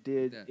 Cousins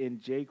did in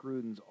Jake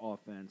Gruden's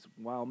offense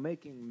while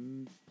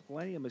making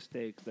plenty of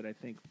mistakes that I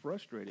think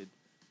frustrated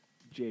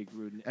Jake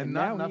Gruden. And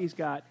now he's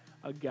got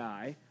a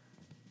guy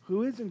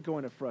who isn't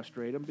going to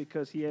frustrate him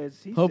because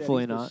he's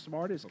Hopefully the not.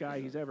 smartest guy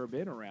he's ever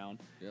been around.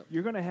 Yep.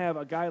 You're going to have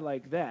a guy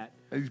like that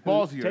And he's who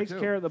ballsier, takes too.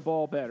 care of the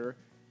ball better,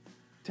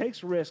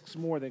 takes risks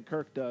more than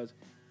Kirk does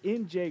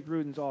in Jake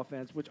Gruden's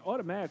offense, which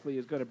automatically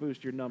is going to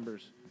boost your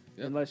numbers.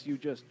 Yep. Unless you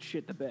just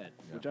shit the bed,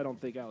 which I don't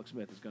think Alex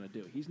Smith is going to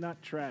do. He's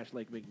not trash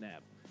like McNabb.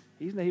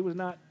 He was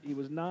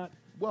not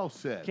Well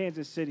said.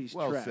 Kansas City's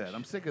Well trash. said.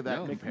 I'm sick of that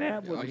No. compare.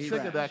 McNabb was I'm trash.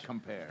 sick of that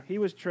compare. He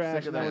was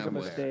trash, Sick of and that that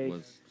was a compare.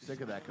 mistake.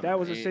 Sick of that compare. That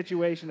was a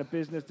situation, a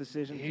business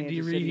decision Andy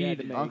Kansas City had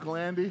to Reid. make. Uncle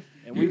Andy,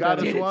 And you we got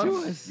did us it to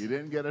once. us. You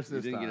didn't get us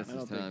this didn't time. get us I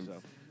don't this think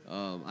time.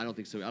 so. I don't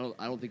think so.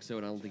 I don't think so,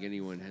 and I don't think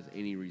anyone has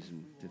any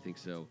reason to think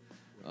so.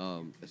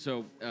 I'll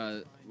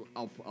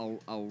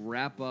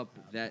wrap up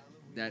that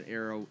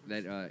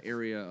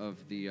area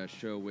of the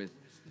show with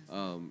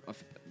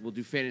we'll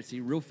do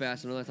fantasy real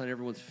fast. I know that's not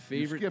everyone's You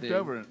favorite skipped thing.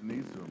 over it. It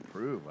needs to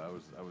improve. I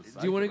was.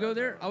 Do you want to psyched go about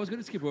there? that. I was going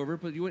to skip over,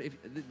 but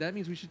that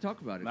means we should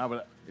talk about it. No,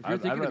 but if you're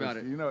thinking rather, about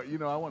it, you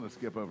know, I want to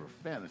skip over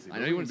fantasy. I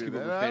know you want to skip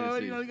over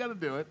fantasy. You got to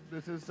do it.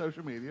 This is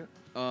social media.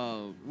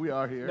 um, We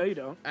are here. No, you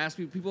don't.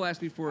 people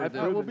ask me for I've the,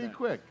 I will proven be that.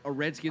 quick. a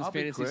Redskins I'll be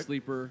fantasy quick.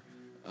 sleeper,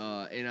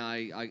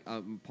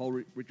 and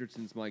Paul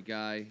Richardson's my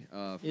guy.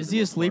 For Is the he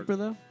a most part. sleeper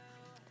though?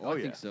 Oh, I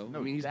yeah. think so. No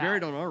I mean, he's doubt.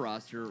 buried on our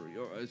roster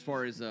as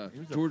far as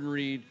Jordan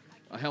Reed,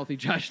 a healthy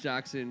Josh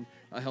Doxson,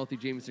 a healthy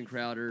Jamison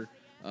Crowder,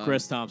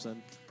 Chris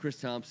Thompson.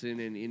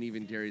 and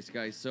even Darius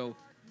Geis. So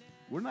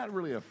We're not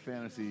really a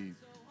fantasy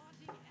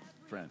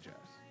franchise,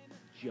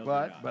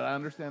 Juggernaut. but I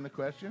understand the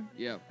question.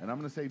 yeah, And I'm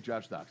going to say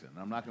Josh Doxson.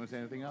 I'm not going to say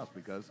anything else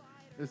because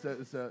it's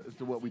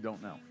to what we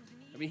don't know.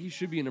 I mean, he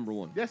should be a number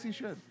one. Yes, he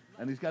should.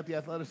 And he's got the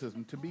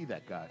athleticism to be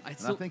that guy. I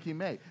I think he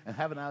may. And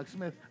having Alex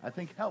Smith, I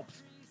think,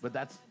 helps. But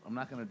I'm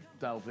not going to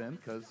delve in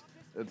because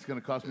it's going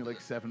to cost me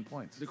like 7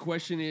 points. The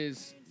question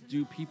is,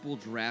 do people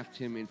draft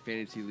him in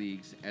fantasy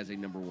leagues as a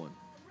number one?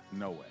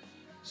 No way.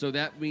 So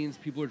that means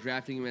people are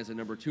drafting him as a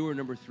number 2 or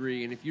number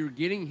 3. And if you're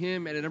getting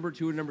him at a number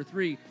 2 or number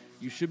 3,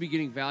 you should be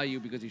getting value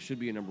because he should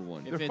be a number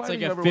 1. They're If it's like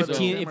fighting a over whether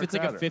 15, him if or it's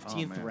like a Crowder.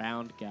 15th Oh, man.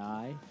 round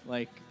guy,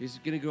 like He's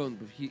going to go.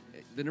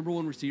 The number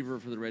 1 receiver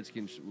for the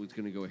Redskins was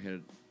going to go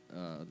ahead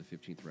of the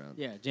 15th round.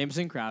 yeah,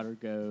 Jameson Crowder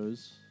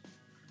goes.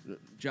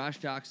 Josh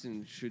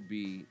Doxson should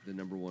be the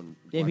number 1.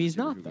 Yeah, but he's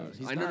wide not, receiver who though. goes.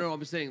 He's I not. know.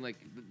 I'm saying like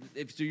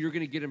if so, you're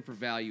going to get him for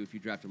value if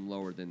you draft him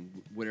lower than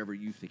whatever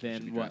you think he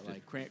should be Then what?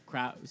 drafted. Like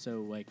Crowd.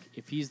 So like,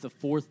 if he's the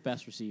 4th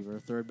best receiver,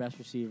 3rd best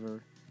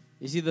receiver,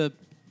 is he the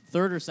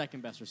 3rd or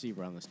 2nd best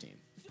receiver on this team?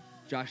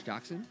 Josh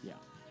Doxson, Yeah.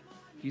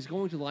 he's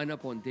going to line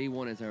up on day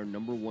 1 as our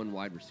number 1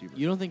 wide receiver.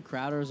 You don't think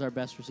Crowder is our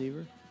best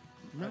receiver?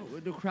 No,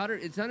 Crowder.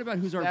 It's not about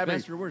who's our Stabby.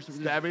 best or worst.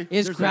 Stabby.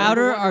 Is There's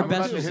Crowder another one. our I'm best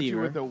about to hit you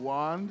receiver? with the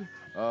wand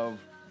of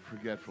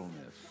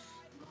forgetfulness.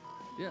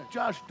 Yeah,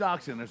 Josh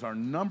Doxson is our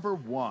number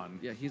 1.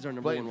 yeah, he's our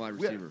number 1 wide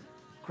receiver.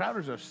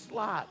 Crowder's a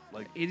slot.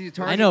 Like Is he a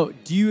target? I know.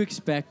 Do you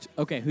expect?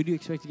 Okay, who do you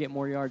expect to get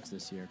more yards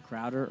this year,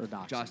 Crowder or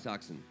Doxson? Josh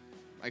Doxson.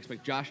 I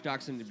expect Josh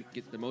Doxson to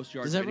get the most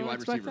yards Does of any everyone wide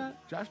expect receiver.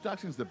 that? Josh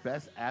Doxson's the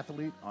best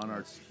athlete on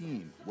our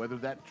team. Whether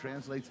that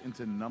translates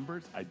into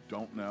numbers, I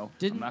don't know.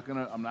 Didn't-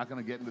 I'm not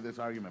gonna get into this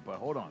argument, but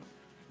hold on.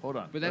 But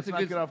that's Let's a not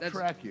good- get off that's-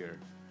 track here.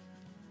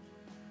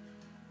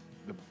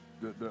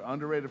 The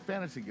underrated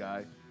fantasy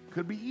guy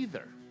could be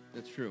either.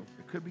 That's true.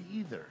 It could be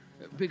either.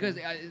 Because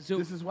so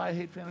This is why I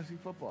hate fantasy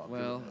football.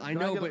 Well, I Can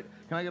know, get- but-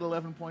 can I get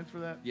 11 points for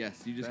that?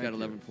 yes, you just Thank got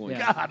 11 you. points.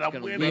 Yeah. God, Just I'm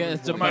got winning. 11 Yeah,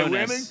 it's a Am I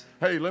bonus. winning?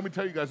 Hey, let me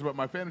tell you guys about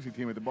my fantasy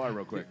team at the bar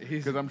real quick,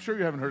 because I'm sure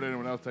you haven't heard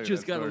anyone else tell you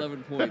Just that got story.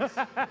 11 points.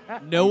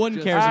 No one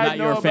Just- cares I about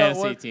know your about fantasy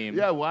one- team.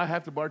 Yeah, well, I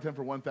have to bartend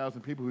for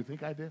 1,000 people who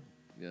think I did.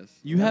 Yes.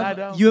 You And I have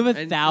don't. you have And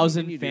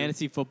 1,000 you do.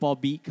 fantasy football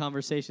beat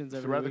conversations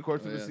every Throughout the week.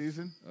 course of Oh, the yes.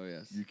 season, Oh,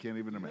 yes. you can't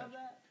even imagine.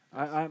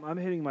 I'm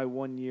hitting my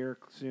 1 year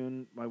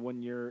soon, my 1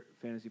 year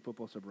fantasy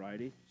football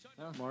sobriety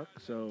mark.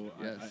 So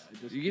Yes.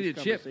 this, You get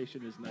this a chip.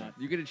 conversation is not.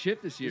 You get a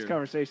chip this year. This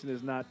conversation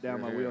is not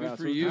down my Good wheelhouse.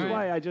 for Which you. is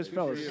why I just Good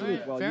fell for you.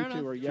 asleep while Fair you two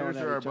enough. were yelling Cheers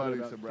at to our each other buddy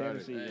about sobriety.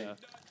 fantasy. Hey.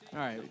 All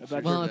right.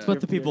 About Well, your- that's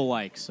what the your- people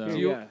like. So Do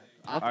you- Yeah,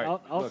 All right,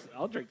 look.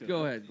 I'll drink this.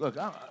 Go ahead. Look,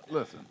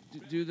 listen.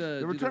 Do the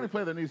The returning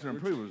player that needs to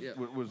improve was, yeah.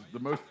 was the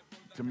most,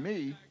 to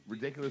me,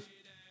 ridiculous,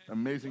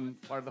 amazing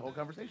part of the whole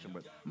conversation.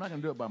 But I'm not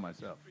going to do it by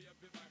myself.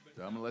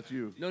 So I'm going to let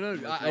you. No.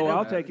 I Oh, know.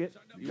 I'll take it.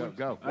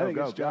 Go. I think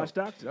go, it's Josh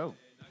go. Doxson. Go.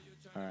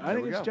 I There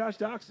think we it's go. Josh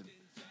Doxson.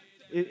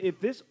 If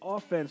this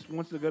offense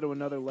wants to go to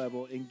another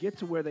level and get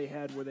to where they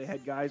had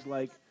guys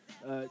like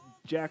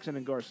Jackson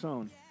and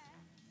Garcon,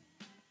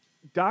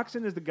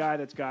 Doxson is the guy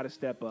that's got to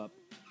step up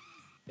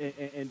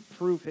and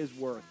prove his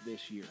worth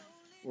this year.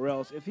 Or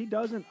else, if he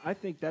doesn't, I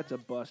think that's a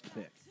bust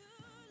pick.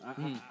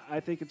 I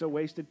think it's a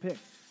wasted pick.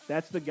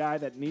 That's the guy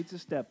that needs to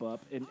step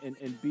up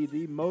and be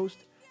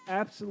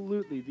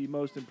absolutely the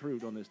most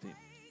improved on this team.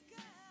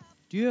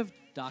 do you have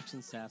Doxson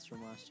stats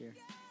from last year?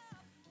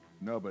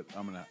 No, but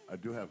I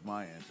do have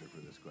my answer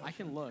for this question. I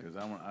can look. because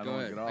I don't Go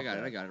want ahead. to get off. I got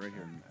it. that, I got it right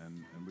here.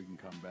 And we can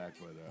come back,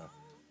 but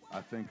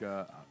I think,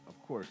 of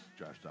course,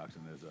 Josh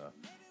Doxson is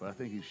but I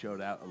think he showed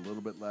out a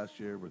little bit last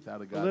year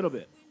without a guy. A little that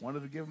bit.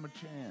 Wanted to give him a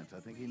chance. I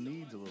think he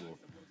needs a little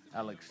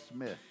Alex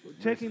Smith.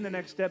 Taking the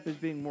next step is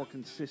being more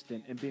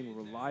consistent and being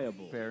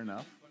reliable. Fair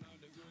enough.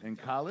 In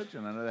college,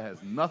 and I know that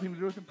has nothing to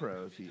do with the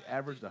pros, he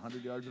averaged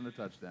 100 yards and a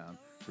touchdown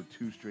for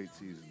 2 straight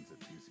seasons at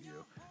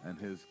TCU. And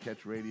his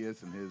catch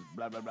radius and his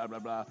blah, blah, blah, blah,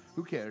 blah,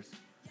 who cares?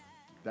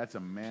 That's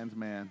a man's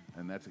man,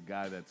 and that's a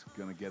guy that's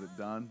going to get it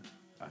done.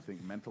 I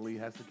think mentally he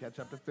has to catch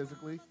up to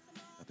physically.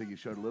 I think he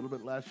showed a little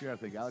bit last year. I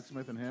think Alex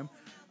Smith and him.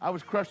 I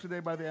was crushed today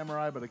by the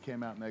MRI, but it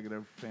came out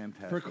negative.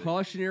 Fantastic.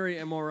 Precautionary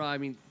MRI. I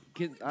mean,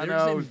 I they're know,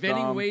 just it's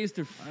inventing dumb. ways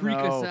to I freak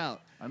us know.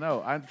 out. I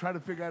know. I'm trying to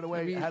figure out a way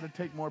I mean- how to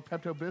take more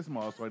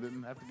Pepto-Bismol so I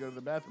didn't have to go to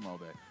the bathroom all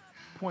day.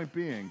 Point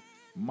being,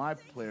 my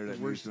player that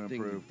needs worst to thing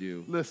to improve.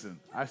 do. Listen,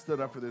 I stood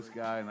up for this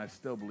guy, and I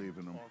still believe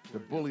in him. The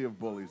bully of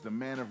bullies, the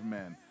man of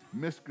men,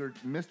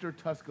 Mr.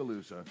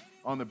 Tuscaloosa,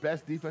 on the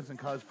best defense in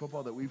college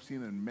football that we've seen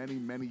in many,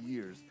 many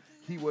years.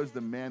 He was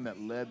the man that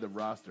led the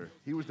roster.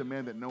 He was the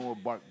man that no one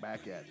would bark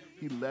back at.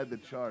 He led the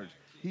charge.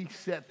 He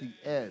set the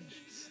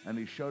edge, and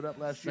he showed up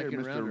last year,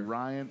 Second Mr. rounder.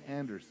 Ryan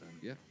Anderson.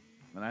 Yeah.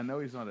 And I know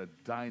he's not a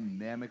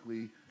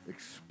dynamically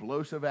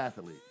explosive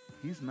athlete.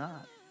 He's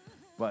not.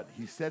 But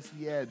he sets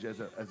the edge as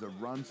a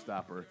run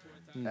stopper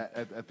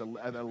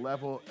at a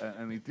level,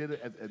 and he did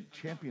it at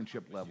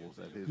championship levels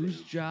at his Whose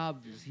age.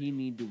 job does he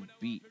need to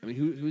beat? I mean,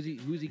 who's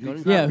he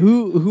going Yeah,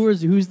 to?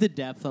 who's the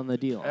depth on the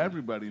deal?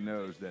 Everybody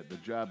knows that the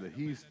job that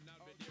he's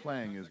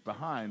playing is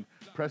behind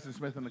Preston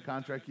Smith in the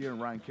contract year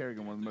and Ryan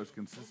Kerrigan, one of the most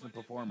consistent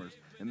performers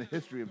in the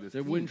history of this They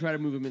team. wouldn't try to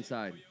move him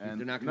inside. And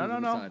They're not no, going to no,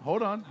 move no. him inside.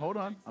 Hold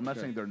on. I'm not Okay.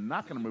 saying they're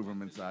not going to move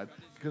him inside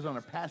because on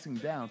a passing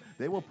down,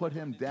 they will put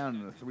him down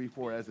in a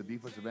 3-4 as a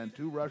defensive end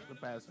to rush the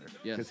passer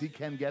Yes. because he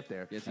can get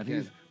there. Yes, he and can.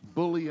 he's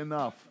bully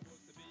enough.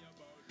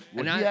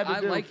 What And he had to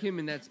I do- like him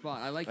in that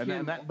spot. I like and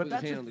him. but with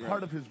that's his hand on just the part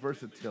ground. of his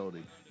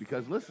versatility.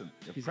 Because listen,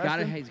 if He's Preston,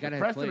 gotta if have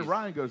Preston and plays.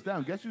 Ryan goes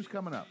down, guess who's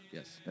coming up?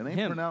 Yes. It ain't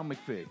Him. Pernell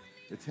McPhee.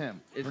 It's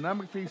him. It's- Pernell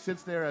McPhee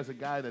sits there as a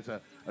guy that's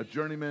a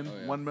journeyman, Oh,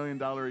 yeah. $1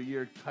 million a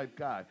year type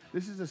guy.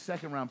 This is a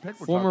second-round pick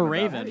we're Former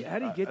talking about. Raven. How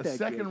do you get a that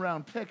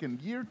second-round pick in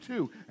year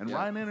 2. And Yeah.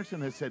 Ryan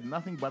Anderson has said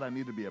nothing but I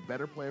need to be a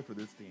better player for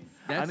this team.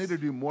 I That's- need to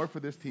do more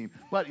for this team.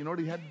 But you know what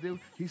he had to do?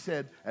 He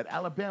said at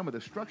Alabama, the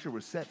structure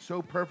was set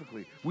so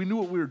perfectly. We knew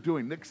what we were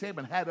doing. Nick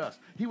Saban had us.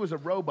 He was a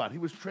robot. He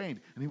was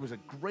trained. And he was a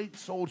great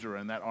soldier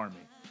in that army.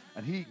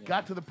 And he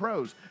got to the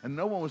pros. And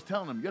no one was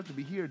telling him, you have to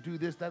be here, do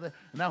this, that. And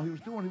now he was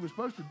doing what he was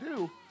supposed to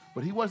do.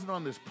 But he wasn't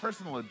on this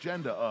personal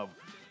agenda of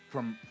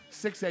from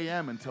 6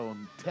 a.m. until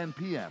 10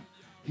 p.m.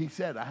 He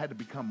said I had to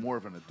become more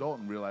of an adult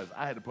and realize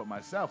I had to put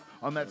myself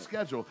on that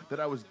schedule that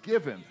I was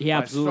given He by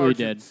absolutely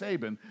Sergeant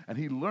did. Saban. And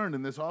he learned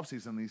in this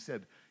offseason, he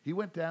said he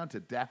went down to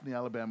Daphne,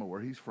 Alabama,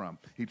 where he's from.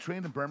 He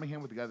trained in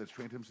Birmingham with the guy that's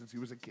trained him since he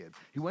was a kid.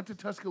 He went to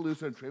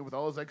Tuscaloosa and trained with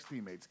all his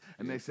ex-teammates.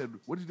 And they said,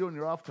 what did you do in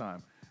your off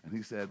time? And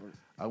he said,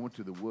 I went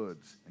to the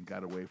woods and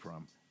got away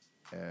from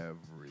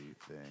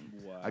everything.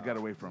 I got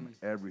away from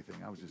everything.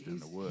 I was just in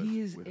the woods he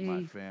is with my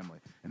a family.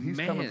 And he's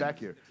man. coming back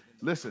here.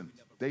 Listen,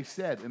 they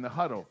said in the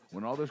huddle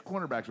when all those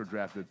cornerbacks were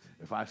drafted,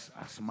 if I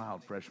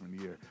smiled freshman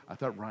year, I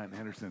thought Ryan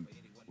Anderson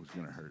was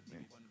going to hurt me.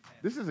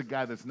 This is a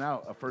guy that's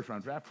now a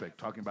first-round draft pick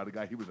talking about a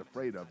guy he was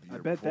afraid of the I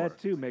year bet before. that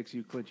too makes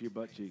you clench your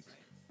butt cheeks.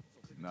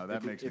 No,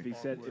 that makes if me. he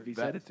said that,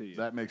 said it to you.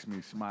 That makes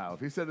me smile. If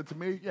he said it to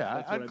me, yeah,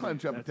 That's what I I'd mean.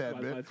 clench up a That's tad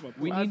my- bit. that's my point.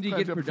 We I'd need to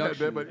clench get up a tad bit,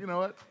 production. but you know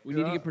what? We You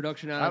need know to get what?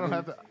 production out I of don't him.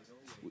 have to.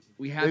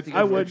 we have to It's, get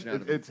I would- production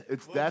out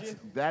of him.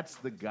 that's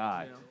the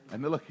guy.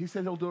 And look, he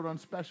said he'll do it on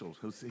specials.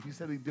 He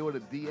said he'd do it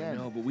at the end.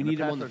 No, but we In need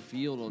him past on the or-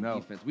 field on No.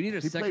 defense. We need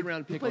a He second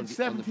round he pick played on the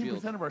 17%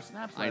 field. of our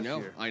snaps I last know,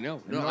 year. I know.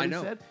 And No, you know I what know.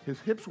 He said? His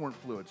hips weren't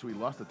fluid, so he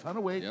lost a ton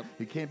of weight. Yep.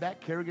 He came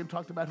back. Kerrigan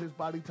talked about his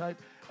body type.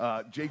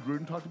 Jay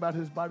Gruden talked about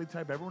his body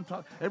type.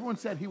 Everyone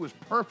said he was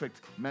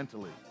perfect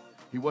mentally.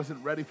 He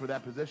wasn't ready for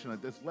that position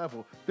at this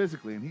level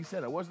physically, and he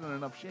said I wasn't in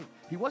enough shape.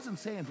 He wasn't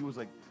saying he was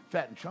like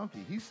fat and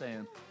chunky. He's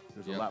saying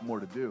there's a lot more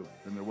to do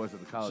than there was at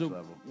the college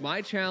level.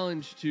 My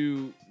challenge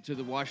to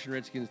the Washington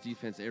Redskins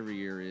defense every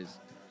year is,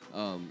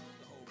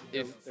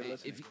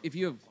 if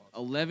you have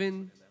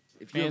 11,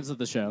 if you Fans have of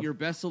the show. your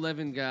best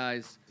 11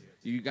 guys,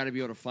 you got to be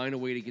able to find a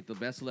way to get the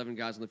best 11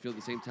 guys on the field at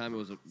the same time. It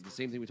was the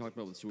same thing we talked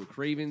about with Stuart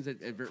Cravens at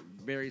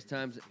various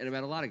times, and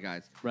about a lot of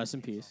guys. Rest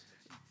in peace.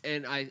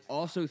 And I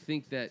also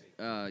think that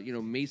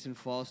Mason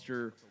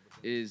Foster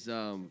is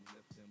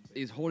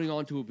holding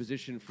on to a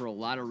position for a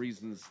lot of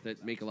reasons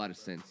that make a lot of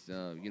sense.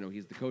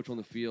 He's the coach on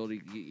the field.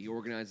 He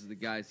organizes the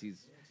guys.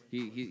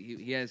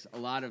 He has a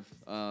lot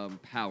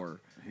of power.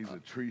 He's a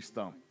tree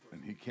stump,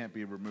 and he can't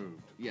be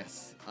removed.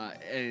 Yes,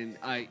 and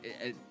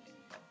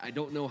I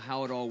don't know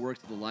how it all works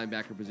at the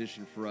linebacker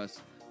position for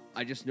us.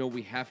 I just know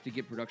we have to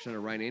get production out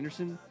of Ryan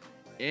Anderson,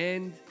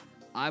 and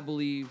I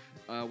believe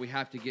we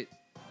have to get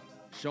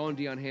Sean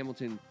Dion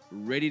Hamilton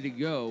ready to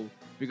go,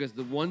 because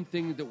the one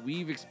thing that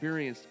we've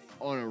experienced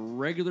on a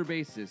regular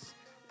basis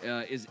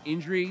is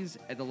injuries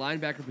at the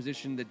linebacker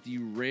position that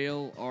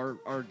derail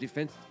our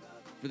defense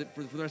for the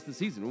rest of the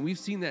season. And we've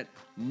seen that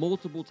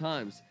multiple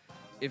times.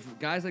 If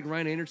guys like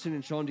Ryan Anderson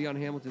and Sean Dion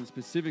Hamilton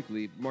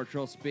specifically,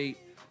 Martrell Spate,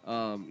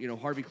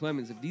 Harvey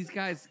Clemens, if these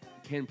guys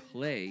can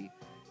play,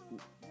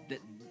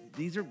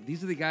 these are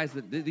the guys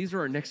these are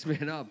our next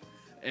man up.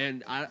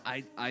 And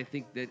I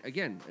think that,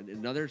 again,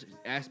 another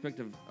aspect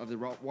of the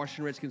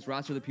Washington Redskins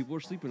roster that people are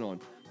sleeping on.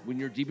 When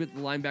you're deep at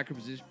the linebacker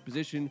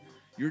position,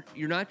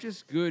 you're not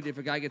just good if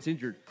a guy gets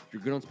injured.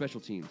 You're good on special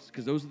teams,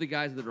 because those are the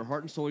guys that are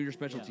heart and soul of your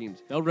special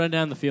teams. They'll run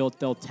down the field.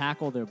 They'll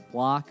tackle their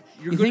block.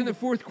 You're good in the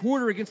fourth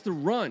quarter against the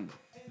run.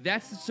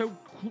 That's so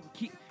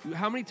key.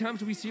 How many times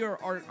do we see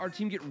our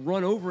team get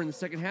run over in the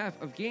second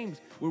half of games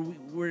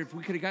where if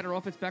we could have gotten our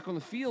offense back on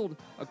the field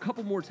a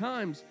couple more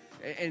times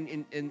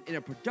and in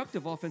a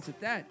productive offense at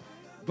that,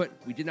 but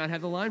we did not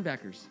have the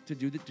linebackers to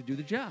do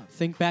the job.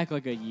 Think back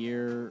like a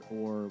year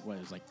or what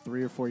it was like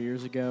 3 or 4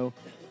 years ago.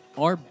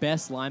 Our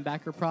best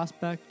linebacker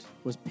prospect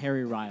was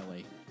Perry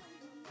Riley,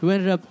 who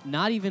ended up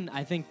not even,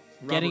 I think,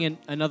 getting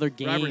another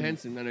game. Robert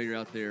Henson, I know you're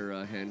out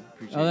there, Hen.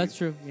 Appreciate Oh, that's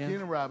you. true. Yeah.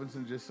 Keenan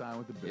Robinson just signed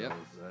with the Bills.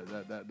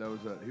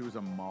 Yep. He was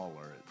a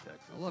mauler at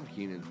Texas. I love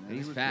Keenan. And he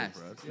he's was good fast.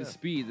 for us, The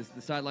speed,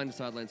 the sideline to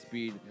sideline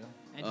speed.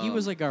 And he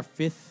was like our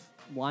 5th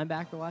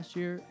linebacker last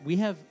year. We've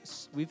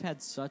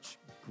had such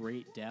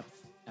great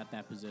depth at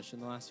that position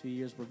the last few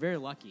years. We're very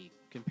lucky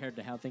compared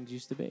to how things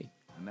used to be.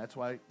 And that's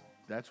why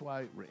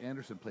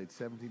Anderson played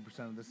 17%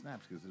 of the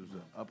snaps, because there was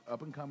an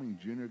up and coming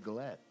junior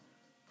Gillette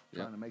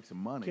trying to make some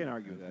money. Can't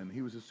argue with that. And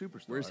he was a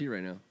superstar. Where's he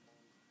right now?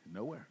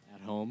 Nowhere. At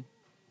home.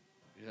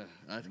 Yeah,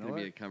 that's You know going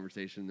to be what? a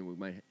conversation that we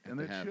might have And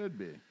to it have. should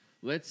be.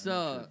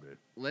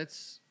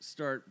 Let's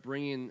start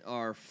bringing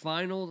our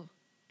final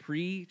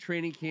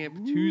pre-training camp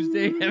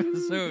Tuesday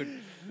episode.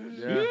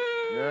 Yeah.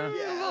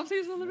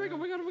 Off-season on the Brink. Oh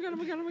my god! I'm going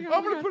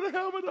to put a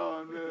helmet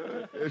on.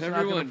 It's not going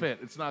Everyone. to fit.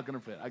 It's not going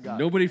to fit. I got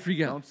Nobody it.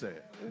 freak out. Don't say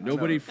it.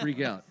 Nobody No.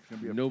 freak out.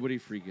 gonna be a Nobody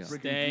freak out. Freaking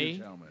Stay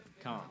huge helmet.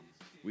 calm.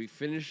 We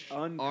finish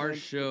Unclench our the butt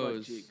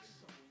shows cheeks.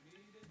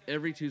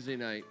 every Tuesday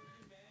night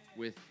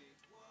with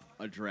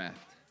a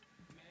draft,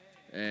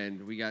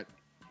 and we got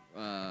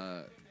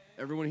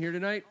everyone here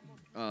tonight.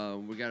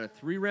 We got a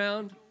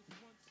 3-round,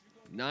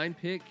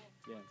 9-pick.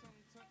 Yeah.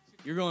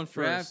 You're going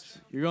Draft. first.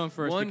 You're going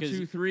first 1, because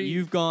 2, 3.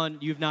 You've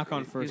not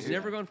gone first. He's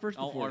never gone first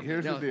Oh, before.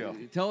 Here's the Now, deal.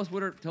 Tell us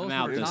what our I'm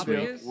out this topic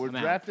week. is. We're I'm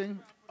out. drafting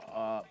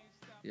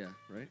Yeah,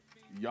 right.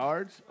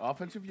 yards,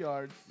 offensive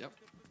yards Yep.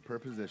 per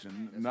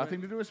position.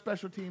 Nothing to do with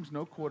special teams,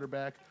 no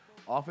quarterback,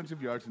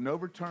 offensive yards, no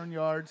return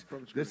yards.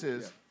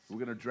 We're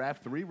going to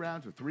draft 3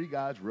 rounds with 3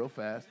 guys real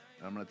fast.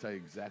 And I'm going to tell you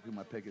exactly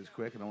my pick is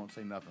quick, and I won't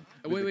say nothing.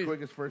 Wait, the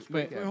quickest first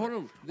pick ever. hold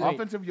on.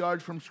 Offensive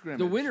yards from scrimmage.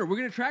 The winner. We're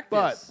gonna track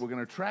But this. we're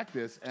going to track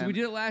this. So we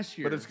did it last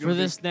year. But it's For gonna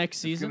this be, next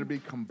It's season? going to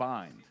be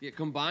combined. Yeah,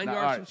 combined Now,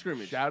 yards all right, from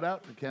scrimmage. Shout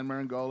out to Ken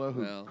Marangola,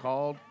 who Well.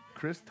 called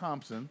Chris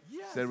Thompson,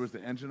 said was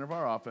the engine of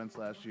our offense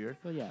last year.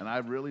 Well, yeah. And I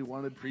really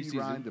wanted P. Preseason.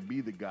 Ryan to be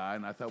the guy,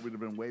 and I thought we'd have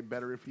been way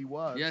better if he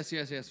was.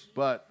 Yes.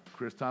 But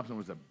Chris Thompson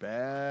was a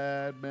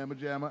bad mamma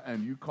jamma,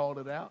 and you called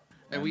it out.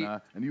 And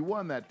And you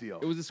won that deal.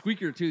 It was a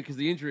squeaker too because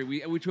the injury.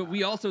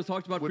 We also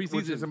talked about which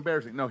preseason. is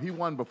embarrassing. No, he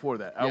won before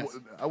that. Yes.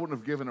 I wouldn't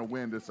have given a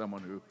win to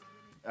someone who,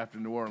 after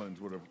New Orleans,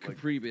 would have like,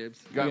 Capri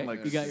bibs. gotten You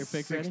like got your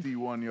pick ready?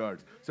 61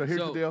 yards. So here's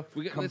So, the deal.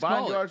 let's Combined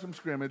call it. yards from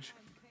scrimmage.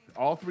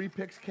 All 3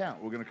 picks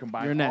count. We're going to You're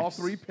combine next. all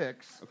 3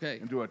 picks Okay.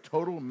 and do a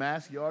total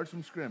mass yards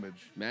from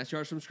scrimmage. Mass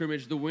yards from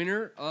scrimmage. The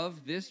winner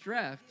of this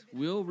draft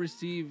will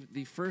receive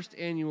the first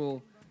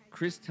annual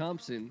Chris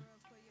Thompson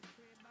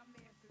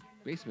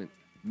basement.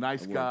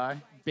 Nice Award.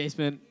 guy.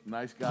 Basement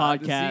Nice guy.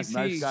 podcast,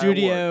 Nice guy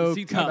studio,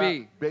 award. cup.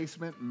 CTB.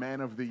 Basement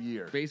Man of the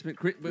Year. Basement.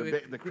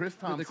 The Chris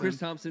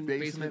Thompson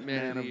Basement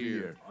Man of the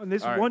Year. On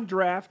this All right. one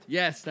draft,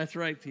 Yes, that's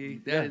right,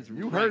 T. That is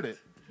you right. heard it.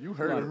 You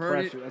heard Lot it. of Heard it.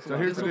 pressure. That's a So lot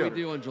here's of This the is what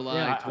deal. we do on July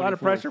Yeah. 24th. a lot of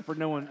pressure for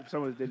no one.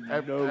 Someone that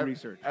didn't no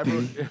research.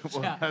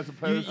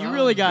 You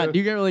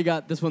really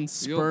got this one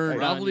spurred.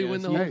 probably on you.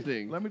 win the So whole Hey,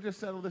 thing. let me just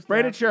settle this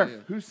Brandon down.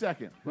 Sheriff. Who's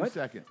second? What? Who's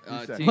second? Who's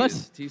T second? What?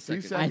 is- T's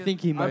He's second. I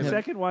think he might I'm have.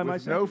 second. Why am I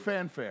With second? no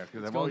fanfare,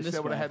 because I've going always this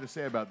said what I way. had to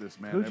say about this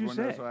man. Who'd you Everyone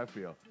knows say? how I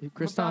feel.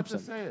 Chris I'm about to Thompson.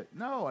 say it.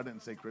 No, I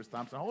didn't say Chris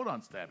Thompson. Hold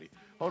on, Stabby.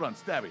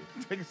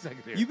 Take a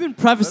second here. You've been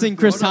prefacing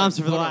Chris Hold on,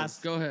 Thompson for the hold on.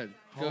 last Go ahead.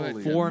 Go ahead.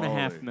 Holy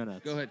 4.5 moly.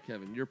 minutes. Go ahead,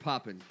 Kevin. You're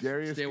popping.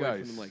 Darius Stay away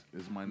Geis from the mic.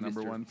 is my number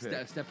Mister. one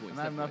pick. Step away. And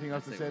I have step nothing away,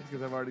 else to step say away.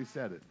 because I've already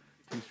said it.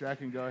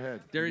 T-Strachan, go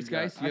ahead. Darius Who you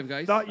got? Geis, you have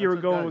Geis? Thought you were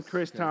That's going Geis. with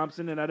Chris Okay.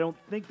 Thompson, and I don't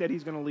think that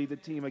he's going to lead the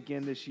team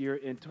again this year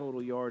in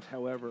total yards.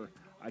 However,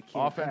 I can't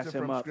pass Offensive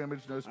him from up. scrimmage,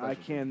 no special I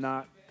teams.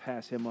 cannot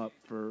pass him up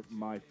for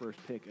my first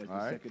pick as All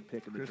the right. second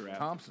pick of the Chris draft.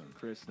 Thompson.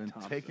 Chris Been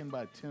Thompson. taken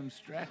by Tim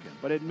Strachan.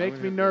 But it makes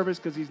gonna me have to- nervous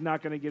because he's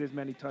not going to get as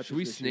many touches. Should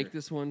we this snake year.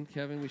 this one,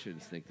 Kevin? We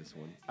shouldn't snake this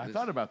one. I This-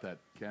 thought about that,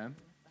 Ken.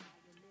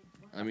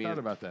 I mean, thought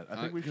about that. I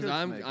think we should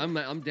because snake it.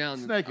 I'm down.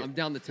 Snake it. I'm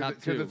down the top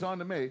two. Because it's on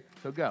to me,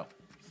 so go.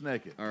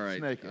 Snake it. All right.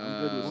 Snake it.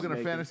 I'm good with We're going to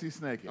snaking. fantasy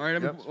snake it. All right,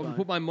 I'm Yep. going to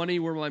put my money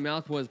where my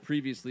mouth was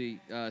previously,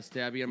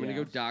 Stabby. I'm going to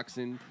go Yes.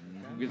 Doxson.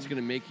 I'm just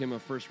going to make him a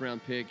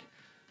first-round pick.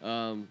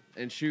 And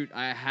shoot,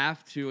 I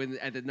have to. And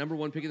at the number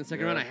one pick in the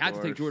second Yeah, round, I of had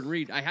to take course. Jordan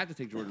Reed. I had to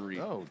take Jordan Reed.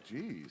 Oh,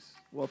 jeez.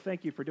 Well,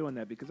 thank you for doing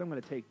that because I'm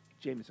going to take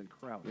Jamison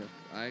Crowder.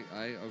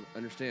 I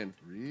understand.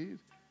 Reed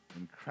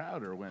and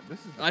Crowder went. This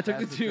is. I took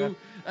the fastest two. draft.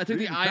 I took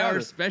Reed the and IR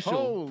Crowder. special.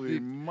 Holy The-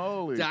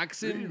 moly!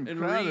 Doxson and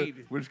Crowder,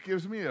 Reed. which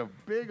gives me a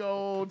big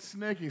old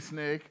snaky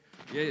snake.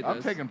 Yeah, it I'm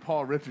does. taking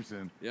Paul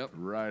Richardson. Yep.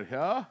 Right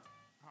here.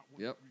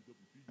 Yep.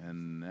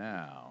 And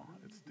now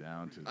it's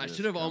down to. I this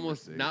should have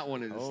almost conversation. not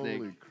wanted to snake.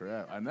 Holy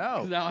crap! I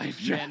know. Now I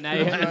Yeah, now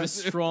you have a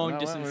strong No,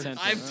 wait, wait. disincentive.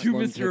 I have two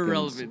Slim Mr. Pickens.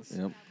 Irrelevance.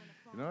 Yep.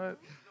 You know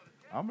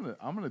what?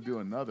 I'm gonna do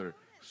another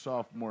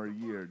sophomore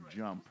year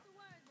jump.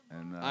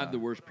 And I have the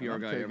worst PR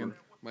I'm guy taking ever.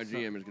 My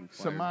GM is going to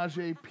fire.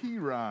 Samaje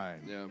Perine.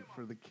 Yeah.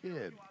 For the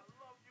kid.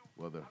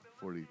 Well, the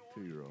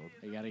 42-year-old.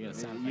 You got to get a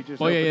sound You effect.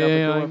 just Oh, yeah, opened yeah, up yeah, a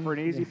yeah. door for an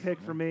easy pick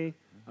for me.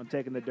 I'm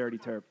taking the dirty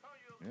terp,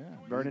 Yeah.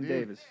 Vernon you did.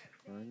 Davis.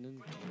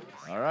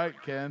 All right,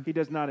 Ken. He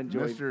does not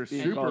enjoy Mr.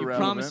 being Super called. relevant.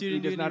 promised you He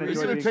to do does not any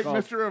You're enjoy going being to take called.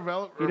 Mr.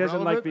 Irrelevant He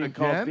doesn't like being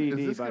called again? VD,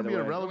 Is this by gonna the be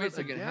way. irrelevant Wait a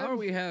second. again? How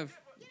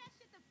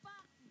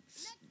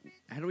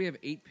do we have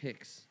 8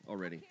 picks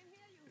already?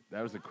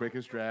 That was the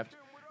quickest draft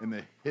in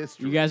the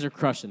history. You guys are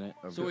crushing it.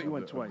 of So the- wait, of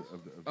went the- twice.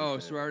 of the Oh,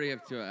 table. so I already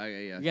have 2. Yeah.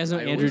 You guys know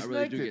I Andrew- I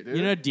really do Snaked it, get dude.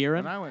 You know Deeren?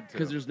 And I went to.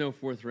 because there's no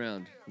 4th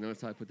round.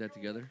 Notice how I put that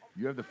together.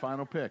 You have the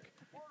final pick.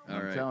 All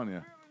I'm right. telling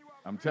you.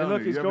 I'm telling look,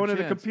 you. he's you have a going to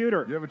the chance.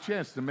 computer. You have a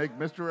chance to make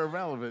Mr.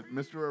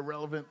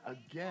 Irrelevant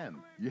again.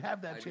 You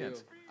have that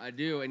chance. I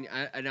do, and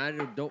I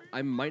don't.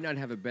 I might not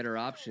have a better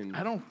option.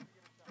 I don't.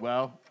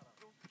 Well,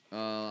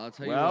 I'll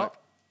tell you well. what.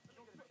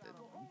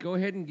 Go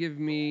ahead and give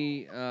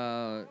me.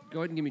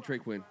 Trey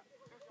Quinn.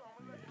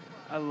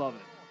 I love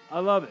it. I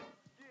love it.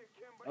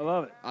 I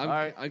love it. I'm, All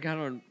right. I got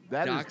on.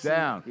 That is Doxson.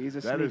 down. He's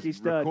a That sneaky is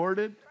stud.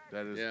 recorded.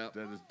 That is Yeah.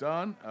 that is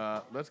done.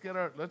 Let's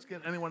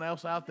get anyone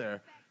else out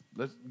there.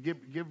 Let's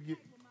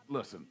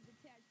listen.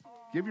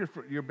 Give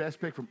your best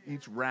pick from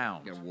each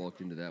round. I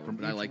walked into that one, From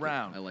but each I like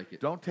round. it. I like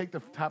it. Don't take the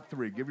top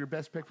 3. Give your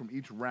best pick from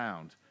each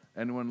round.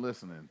 Anyone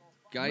listening?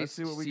 Geis, Let's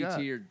see what we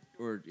CT, got.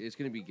 or it's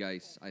going to be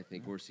Geis, I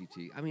think, or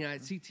CT. I mean,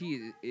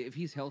 CT, if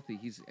he's healthy,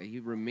 he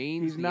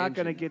remains. He's the not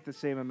going to engine. get the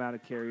same amount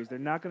of carries. They're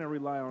not going to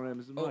rely on him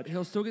as Oh, much.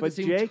 he'll still get but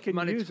the same Jay can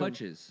amount of use him.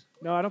 touches.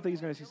 No, I don't think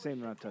he's going to see the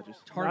same amount of touches.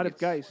 Targets. Not if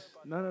Geis.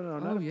 No.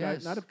 Not Oh, if yes.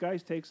 Geis. Not if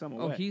Geis takes some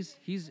away. Oh, he's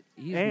and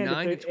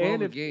 9 to if, 12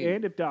 and a if, game.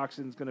 and if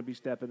Doxson's going to be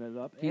stepping it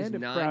up, He's and if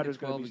 9 to Crowder's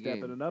going 12 to be a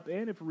game. stepping it up,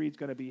 and if Reed's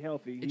going to be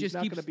healthy, he's just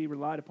not keeps- going to be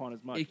relied upon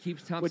as much. it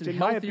keeps which, Thompson in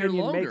my healthier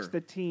opinion, longer. makes the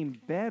team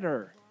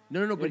better.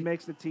 No, It but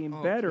makes the team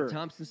but better.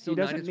 Thompson's still he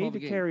 9 doesn't to 12 need a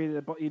to game. carry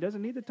the ball. He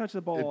doesn't need to touch the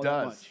ball It all that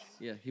does. much.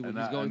 yeah, he's And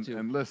going to.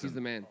 And listen, he's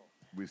the man.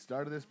 We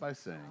started this by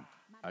saying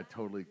I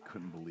totally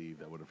couldn't believe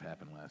that would have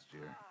happened last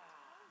year.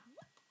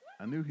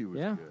 I knew he was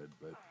Yeah. good,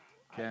 but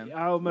Ken,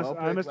 I must well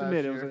picked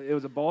admit, last it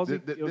was a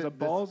ballsy. Th- It was a this-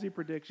 ballsy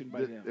prediction by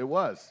him. It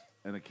was,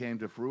 and it came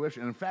to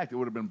fruition. And in fact, it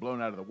would have been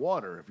blown out of the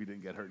water if he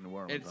didn't get hurt in New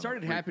Orleans. It on a started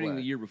freak happening play.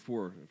 the year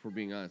before, if we're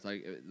being honest.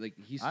 Like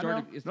he I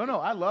started. know. No,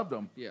 I loved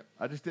him. Yeah.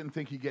 I just didn't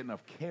think he'd get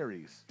enough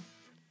carries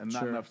and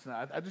not Sure. enough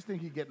snaps. I just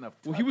think he'd get enough.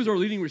 Well, he was our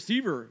touches. leading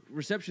receiver,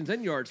 receptions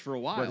and yards for a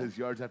while. But his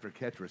yards after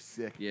catch were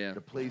sick. Yeah.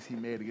 The plays he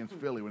made against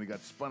Philly when he got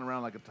spun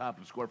around like a top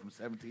and scored from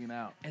 17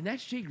 out. And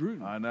that's Jay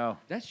Gruden. I know.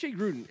 That's Jay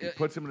Gruden. He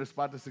puts him in a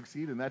spot to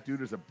succeed, and that dude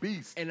is a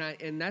beast.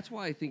 And that's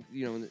why I think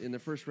in the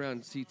first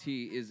round CT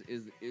is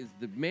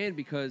the man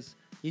because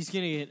He's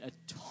going to get a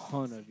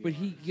ton of but yards.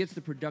 he gets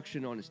the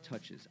production on his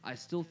touches. I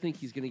still think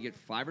he's going to get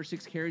 5 or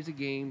 6 carries a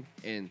game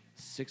and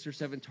 6 or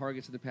 7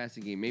 targets in the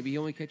passing game. Maybe he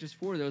only catches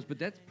 4 of those, but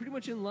that's pretty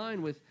much in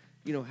line with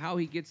how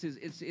he gets his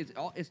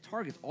it's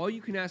targets. All you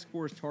can ask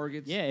for is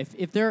targets. Yeah,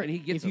 if And he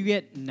gets you them.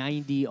 get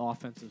 90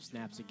 offensive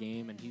snaps a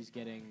game and he's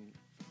getting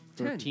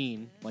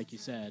 13, like you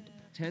said.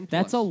 10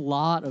 That's a plus.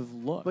 lot of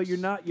looks. But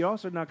you're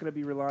also not going to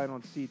be relying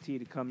on CT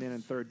to come in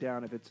and third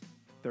down if it's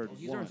third and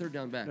He's one. our third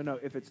down back. No,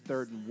 if it's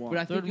third and one. But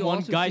I Third think and you'll one,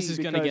 also Geis see is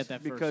going to get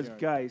that first because yard.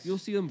 Geis You'll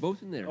see them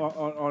both in there.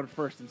 on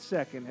first and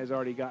second has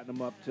already gotten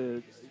them up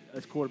to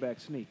as quarterback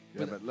sneak.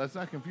 Yeah, but let's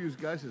not confuse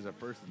Geis as a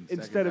first and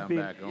Instead second of down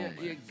being- back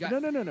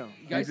only. No.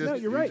 Guys, No,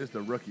 you're right. He's just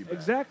a rookie back.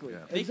 Exactly. Yeah.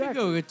 They could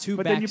exactly. go a two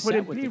But then back you put set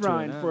in with the P. two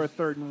Ryan of for a them.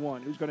 third and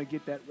one, who's going to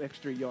get that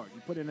extra yard.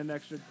 You put in an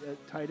extra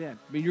tight end.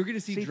 I mean, you're going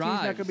to see CT's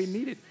drives. not going to be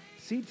needed.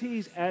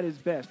 CT's at his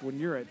best when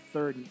you're at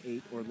 3rd and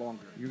 8 or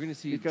longer. You're going to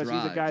see Because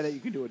drives. he's a guy that you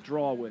can do a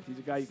draw with. He's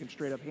a guy you can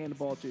straight up hand the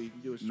ball to. You can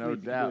do a sweep. No you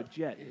can doubt.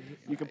 do a jet.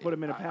 You can put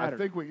him in a pattern.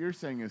 I think what you're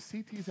saying is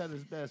CT's at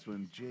his best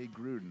when Jay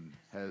Gruden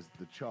has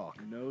the chalk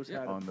knows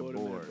how to on the put him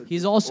in a board. position.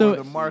 He's also or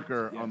the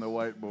marker on the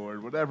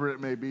whiteboard, whatever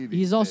it may be.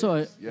 he's also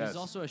a Yes.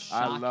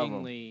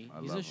 shockingly I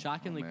love him. he's a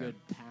shockingly Oh, man.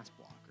 good pass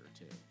blocker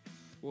too.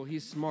 Well,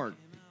 he's smart,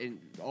 and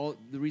all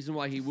the reason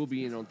why he will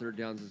be in on third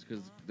downs is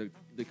because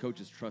the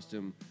coaches trust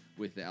him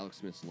with the Alex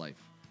Smith's life,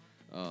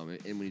 and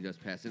when he does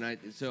pass. And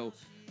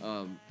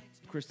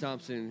Chris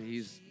Thompson,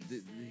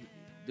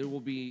 there will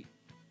be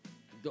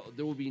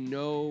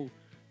no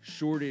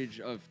shortage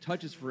of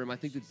touches for him. I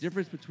think the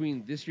difference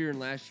between this year and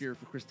last year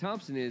for Chris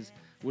Thompson is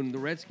when the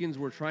Redskins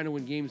were trying to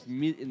win games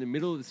in the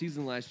middle of the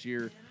season last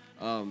year,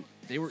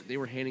 they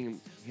were handing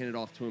it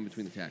off to him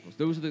between the tackles.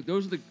 Those are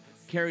the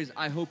carries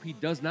I hope he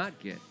does not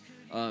get.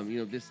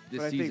 This But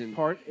I season.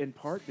 think in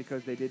part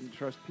because they didn't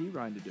trust P.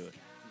 Ryan to do it.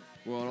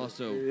 Well, and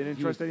also They didn't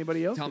he trust was-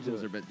 anybody else to Thompson do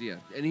was it. their best, yeah,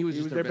 and he was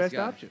He just was their their best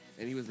guy. option.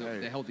 and he was the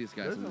Hey, healthiest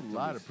guy. There's from a the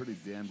lot league. of pretty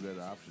damn good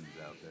options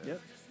out there.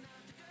 Yep.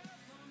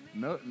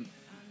 No,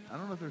 I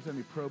don't know if there's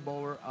any Pro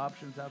Bowler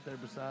options out there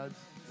besides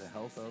the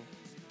health of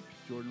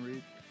Jordan Reed.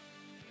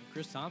 And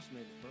Chris Thompson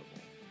made the Pro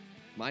Bowl.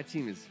 My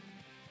team is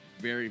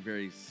very,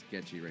 very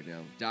sketchy right now.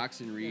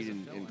 Doxson, Reed, a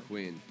and villain.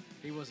 Quinn.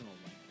 He wasn't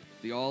elected.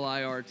 The all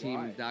IR team,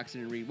 Why? Doxson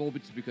and Reed. Well,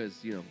 it's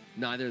because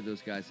neither of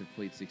those guys have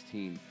played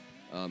 16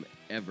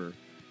 ever.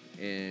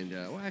 And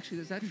actually,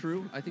 is that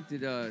true? I think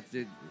did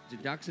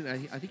Doxson?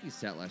 I think he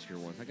sat last year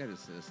once. I got his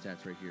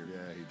stats right here.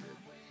 Yeah, he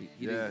did.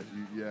 He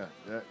Yeah,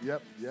 did.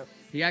 yep.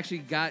 He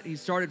actually he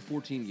started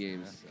 14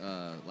 games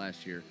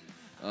last year.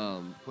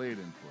 Played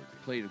in 14.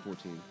 Played in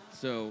 14.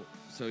 So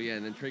yeah,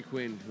 and then Trey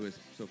Quinn, who has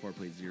so far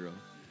played 0.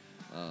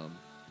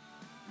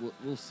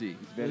 We'll see.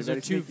 Very, Those very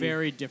are two sneaky.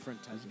 very different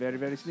He's types. very,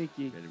 very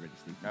sneaky. Very, very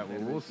sneaky. All right,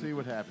 well, we'll see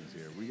what happens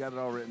here. We got it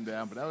all written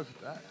down, but I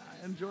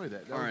enjoyed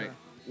that. That All was right.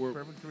 a We're-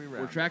 perfect 3 We're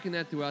rounds. tracking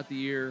that throughout the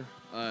year.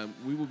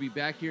 We will be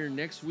back here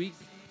next week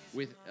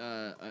with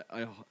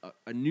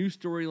a new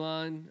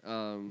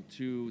storyline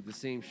to the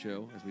same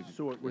show as we've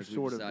We're as we've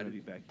sort of going to decided. be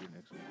back here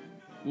next week.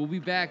 We'll be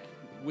back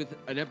with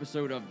an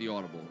episode of The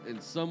Audible.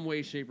 In some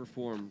way, shape, or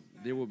form,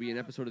 there will be an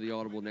episode of The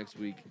Audible next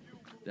week.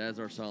 That is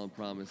our solemn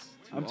promise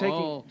to I'm taking-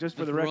 all just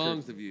for the record-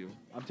 throngs of you.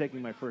 I'm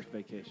taking my first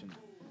vacation.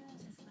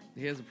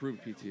 He has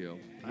approved PTO.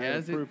 He I have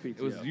has it. approved It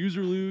was PTO. use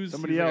or lose.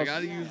 Somebody He's like, else- I got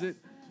to use it.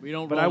 We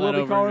don't. But roll I will that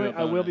be over calling. into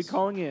a I will be bonus.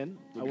 calling in.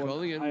 We'll be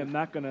calling in. I am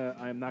not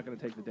gonna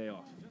take the day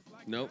off,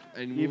 Nope.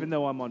 And even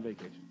though I'm on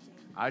vacation.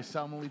 I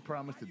solemnly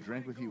promise to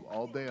drink with you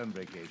all day on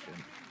vacation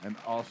and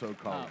also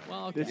call Oh, in.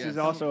 well, okay. This Yes. is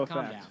also a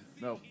Calm fact. down.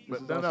 No, This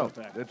but is no, also no. a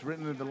fact. It's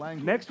written in the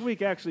language. Next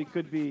week actually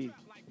could be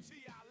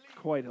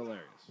quite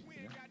hilarious,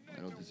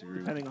 I don't disagree.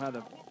 depending on how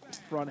the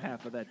front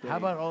half of that day. How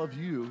about all of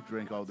you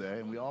drink all day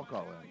and we all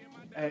call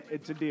in?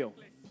 It's a deal.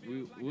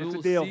 We It's will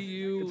a deal. see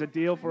you It's a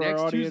deal for next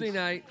our audience. Tuesday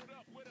night.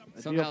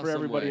 A Somehow, deal for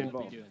everybody some way.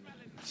 involved. Be doing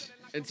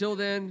that. Until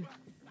then,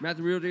 Matt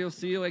the Real Deal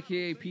CEO,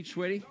 a.k.a. Pete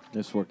Schweddy.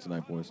 Nice work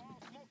tonight, boys.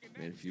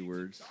 Made a few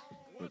words,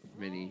 but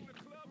many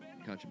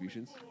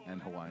contributions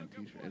And Hawaiian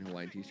t-shirt. and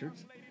Hawaiian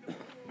t-shirts.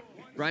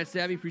 Brian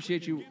Stabby,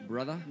 appreciate you,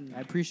 brother.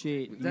 I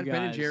appreciate Is you that guys.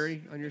 Ben and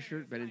Jerry on your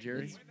shirt? Ben and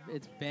Jerry?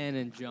 It's Ben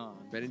and John.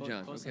 Ben and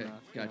John. Close Okay,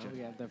 enough, gotcha. We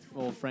got the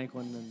old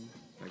Franklin and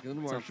Franklin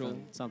and Marshall.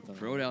 something.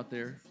 Throw it out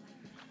there.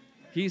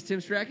 He's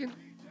Tim Strachan.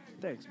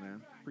 Thanks,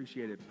 man.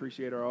 Appreciate it.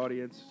 Appreciate our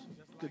audience.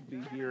 Good to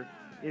be here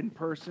in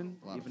person,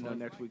 A lot of even though fun.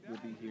 next week we'll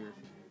be here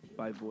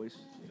by voice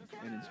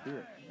and in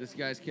spirit. This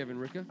guy's Kevin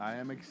Ricka. I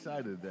am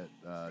excited that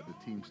the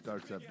team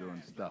starts up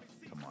doing stuff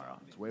tomorrow.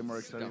 It's way more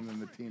exciting Stuff. than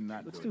the team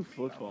not Let's doing do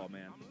football,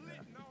 man. Yeah.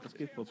 Let's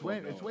get It's football. way,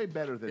 going. it's way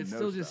better than It's no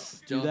still stuff.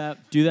 just Do stuff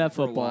that. Do that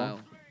for a football. while.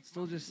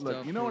 Still just Look,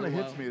 stuff. you know for when a it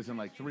hits while. me is in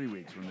like 3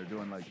 weeks when they're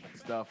doing like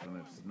stuff and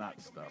it's not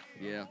stuff.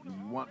 Yeah. You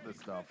want the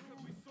stuff.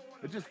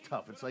 It's just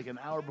tough. It's like an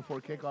hour before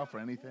kickoff for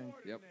anything.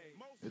 Yep.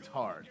 It's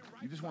hard.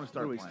 You just want to What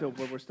start are we playing.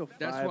 still? We're still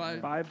That's five, why-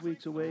 5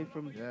 weeks away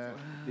from Yeah.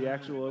 the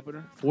actual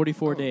opener.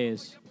 44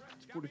 days.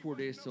 It's 44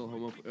 days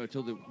till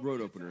till the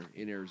road opener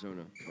in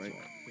Arizona, right?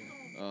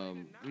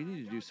 We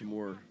need to do some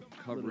more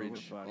coverage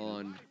over 5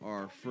 on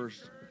our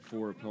first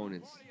 4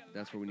 opponents.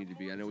 That's where we need to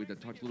be. I know we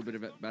talked a little bit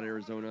about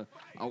Arizona.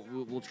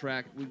 We'll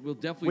track. We'll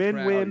definitely Win,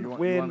 track. win. You want-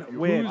 Win, you want- you-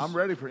 win. I'm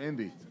ready for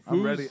Indy.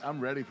 Who's- I'm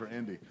ready for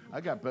Indy.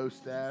 I got both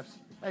staffs.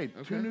 Hey, 2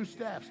 Okay. new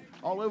staffs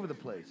all over the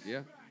place.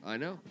 Yeah, I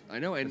know.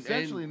 And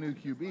Essentially new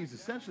QBs.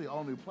 Essentially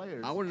all new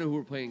players. I want to know who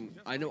we're playing.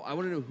 I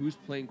want to know who's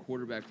playing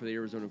quarterback for the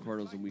Arizona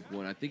Cardinals in Week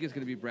 1. I think it's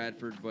going to be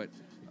Bradford, but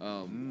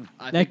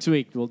Next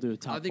week we'll do a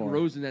top I think 4.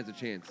 Rosen has a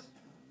chance.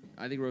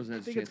 I think Rosen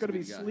has a think chance. it's going to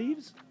be the guy.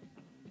 sleeves?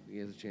 He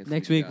has a chance.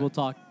 Next to be the week guy. we'll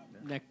talk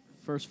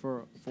first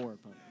four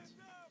opponents.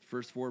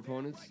 First 4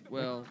 opponents.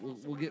 Well,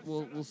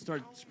 we'll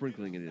start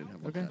sprinkling it in. How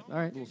about Okay, that? all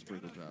right. A little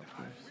sprinkle job.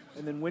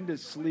 And then when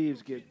does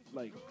Sleeves get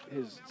like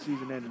his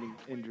season-ending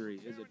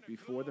injury? Is it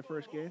before the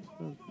first game?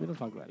 We don't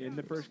talk about it. In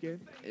the first game?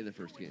 In the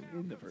first game.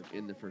 In the first.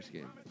 In the first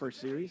game. First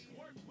series?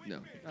 No.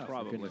 Oh,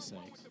 Probably. For goodness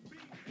sakes.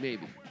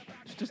 Maybe.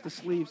 It's just a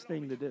Sleeves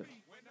thing to do.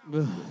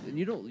 And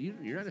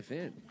you're not a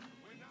fan.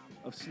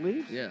 Of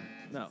Sleeves? Yeah.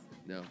 No.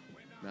 No.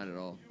 Not at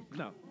all.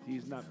 No.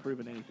 He's not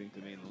proven anything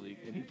to me in the league,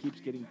 and he keeps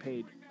getting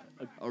paid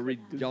A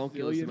ridiculous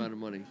gazillion. amount of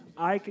money.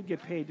 I could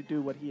get paid to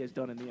do what he has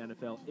done in the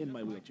NFL in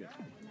my wheelchair.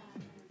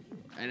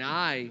 And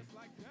I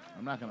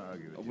I'm not going to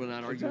argue with you. will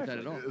not argue with that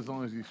at all. As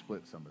long as you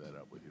split some of that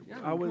up with your Yeah,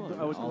 boy. I was come on.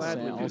 I was I'll glad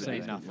say- we I'll do say that.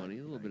 Basement nothing. money,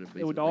 a little bit of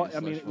It would basement all. money I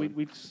mean,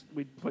 slush fund.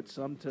 we'd put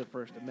some to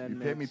First You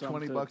Amendment. paid me some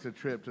to- $20 a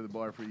trip to the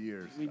bar for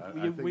years. We I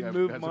think we I've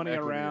move got some money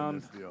equity in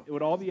around. this deal. It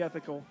would all be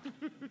ethical.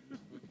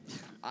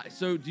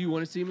 So, do you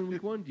want to see him in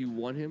week 1? Do you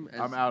want him as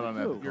I'm out on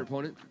Who? that. your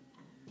opponent? Who?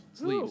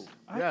 Sleeves.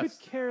 I Yes.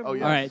 could care Oh, less.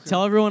 yeah. All right,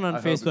 tell everyone on I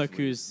hope it's Facebook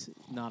Sleeves. who's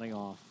nodding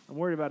off. I'm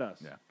worried about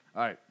us. Yeah.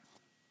 All right.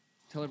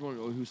 Tell everyone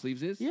who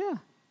Sleeves is. Yeah,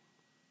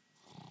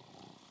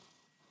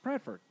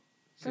 Bradford.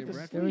 Say Got the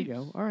Bradford. there we sleeves.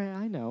 go. All right,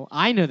 I know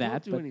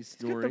that, Don't do but any He's got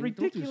snoring. the Don't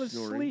do ridiculous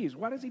snoring. sleeves.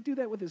 Why does he do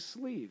that with his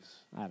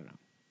sleeves? I don't know.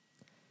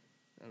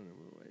 I don't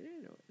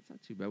know. It's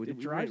not too bad. We, It did,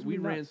 we, drives ran, we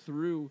me ran nuts.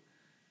 through.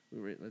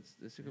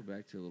 Let's go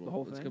back to a little. The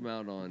whole let's thing? come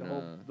out on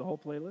The whole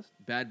playlist.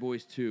 Bad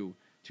Boys 2,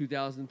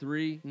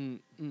 2003. The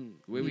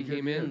way we Good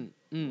came in,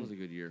 year. it was a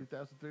good year.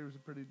 2003 was a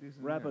pretty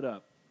decent Wrap year. it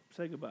up.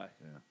 Say goodbye.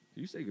 Yeah.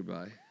 You say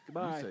goodbye.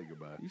 Goodbye. You say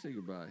goodbye. You say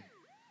goodbye.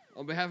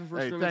 On behalf of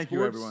First Hey, Amendment thank you,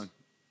 Sports, everyone.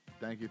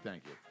 Thank you.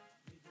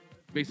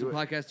 Basement Do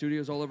it. Podcast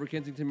Studios all over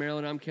Kensington,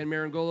 Maryland. I'm Ken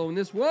Marangolo, and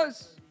this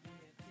was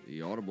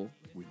the Audible.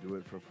 We do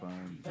it for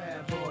fun.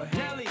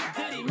 Nelly,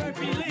 Diddy,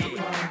 Murphy, Lee.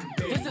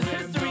 This is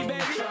history,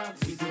 baby.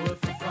 We do it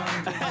for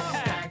fun.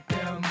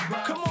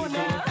 Come on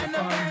now, and the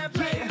band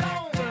play.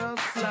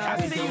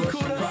 I see you,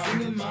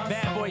 Kudos.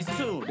 Bad Boys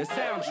 2, the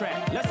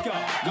soundtrack.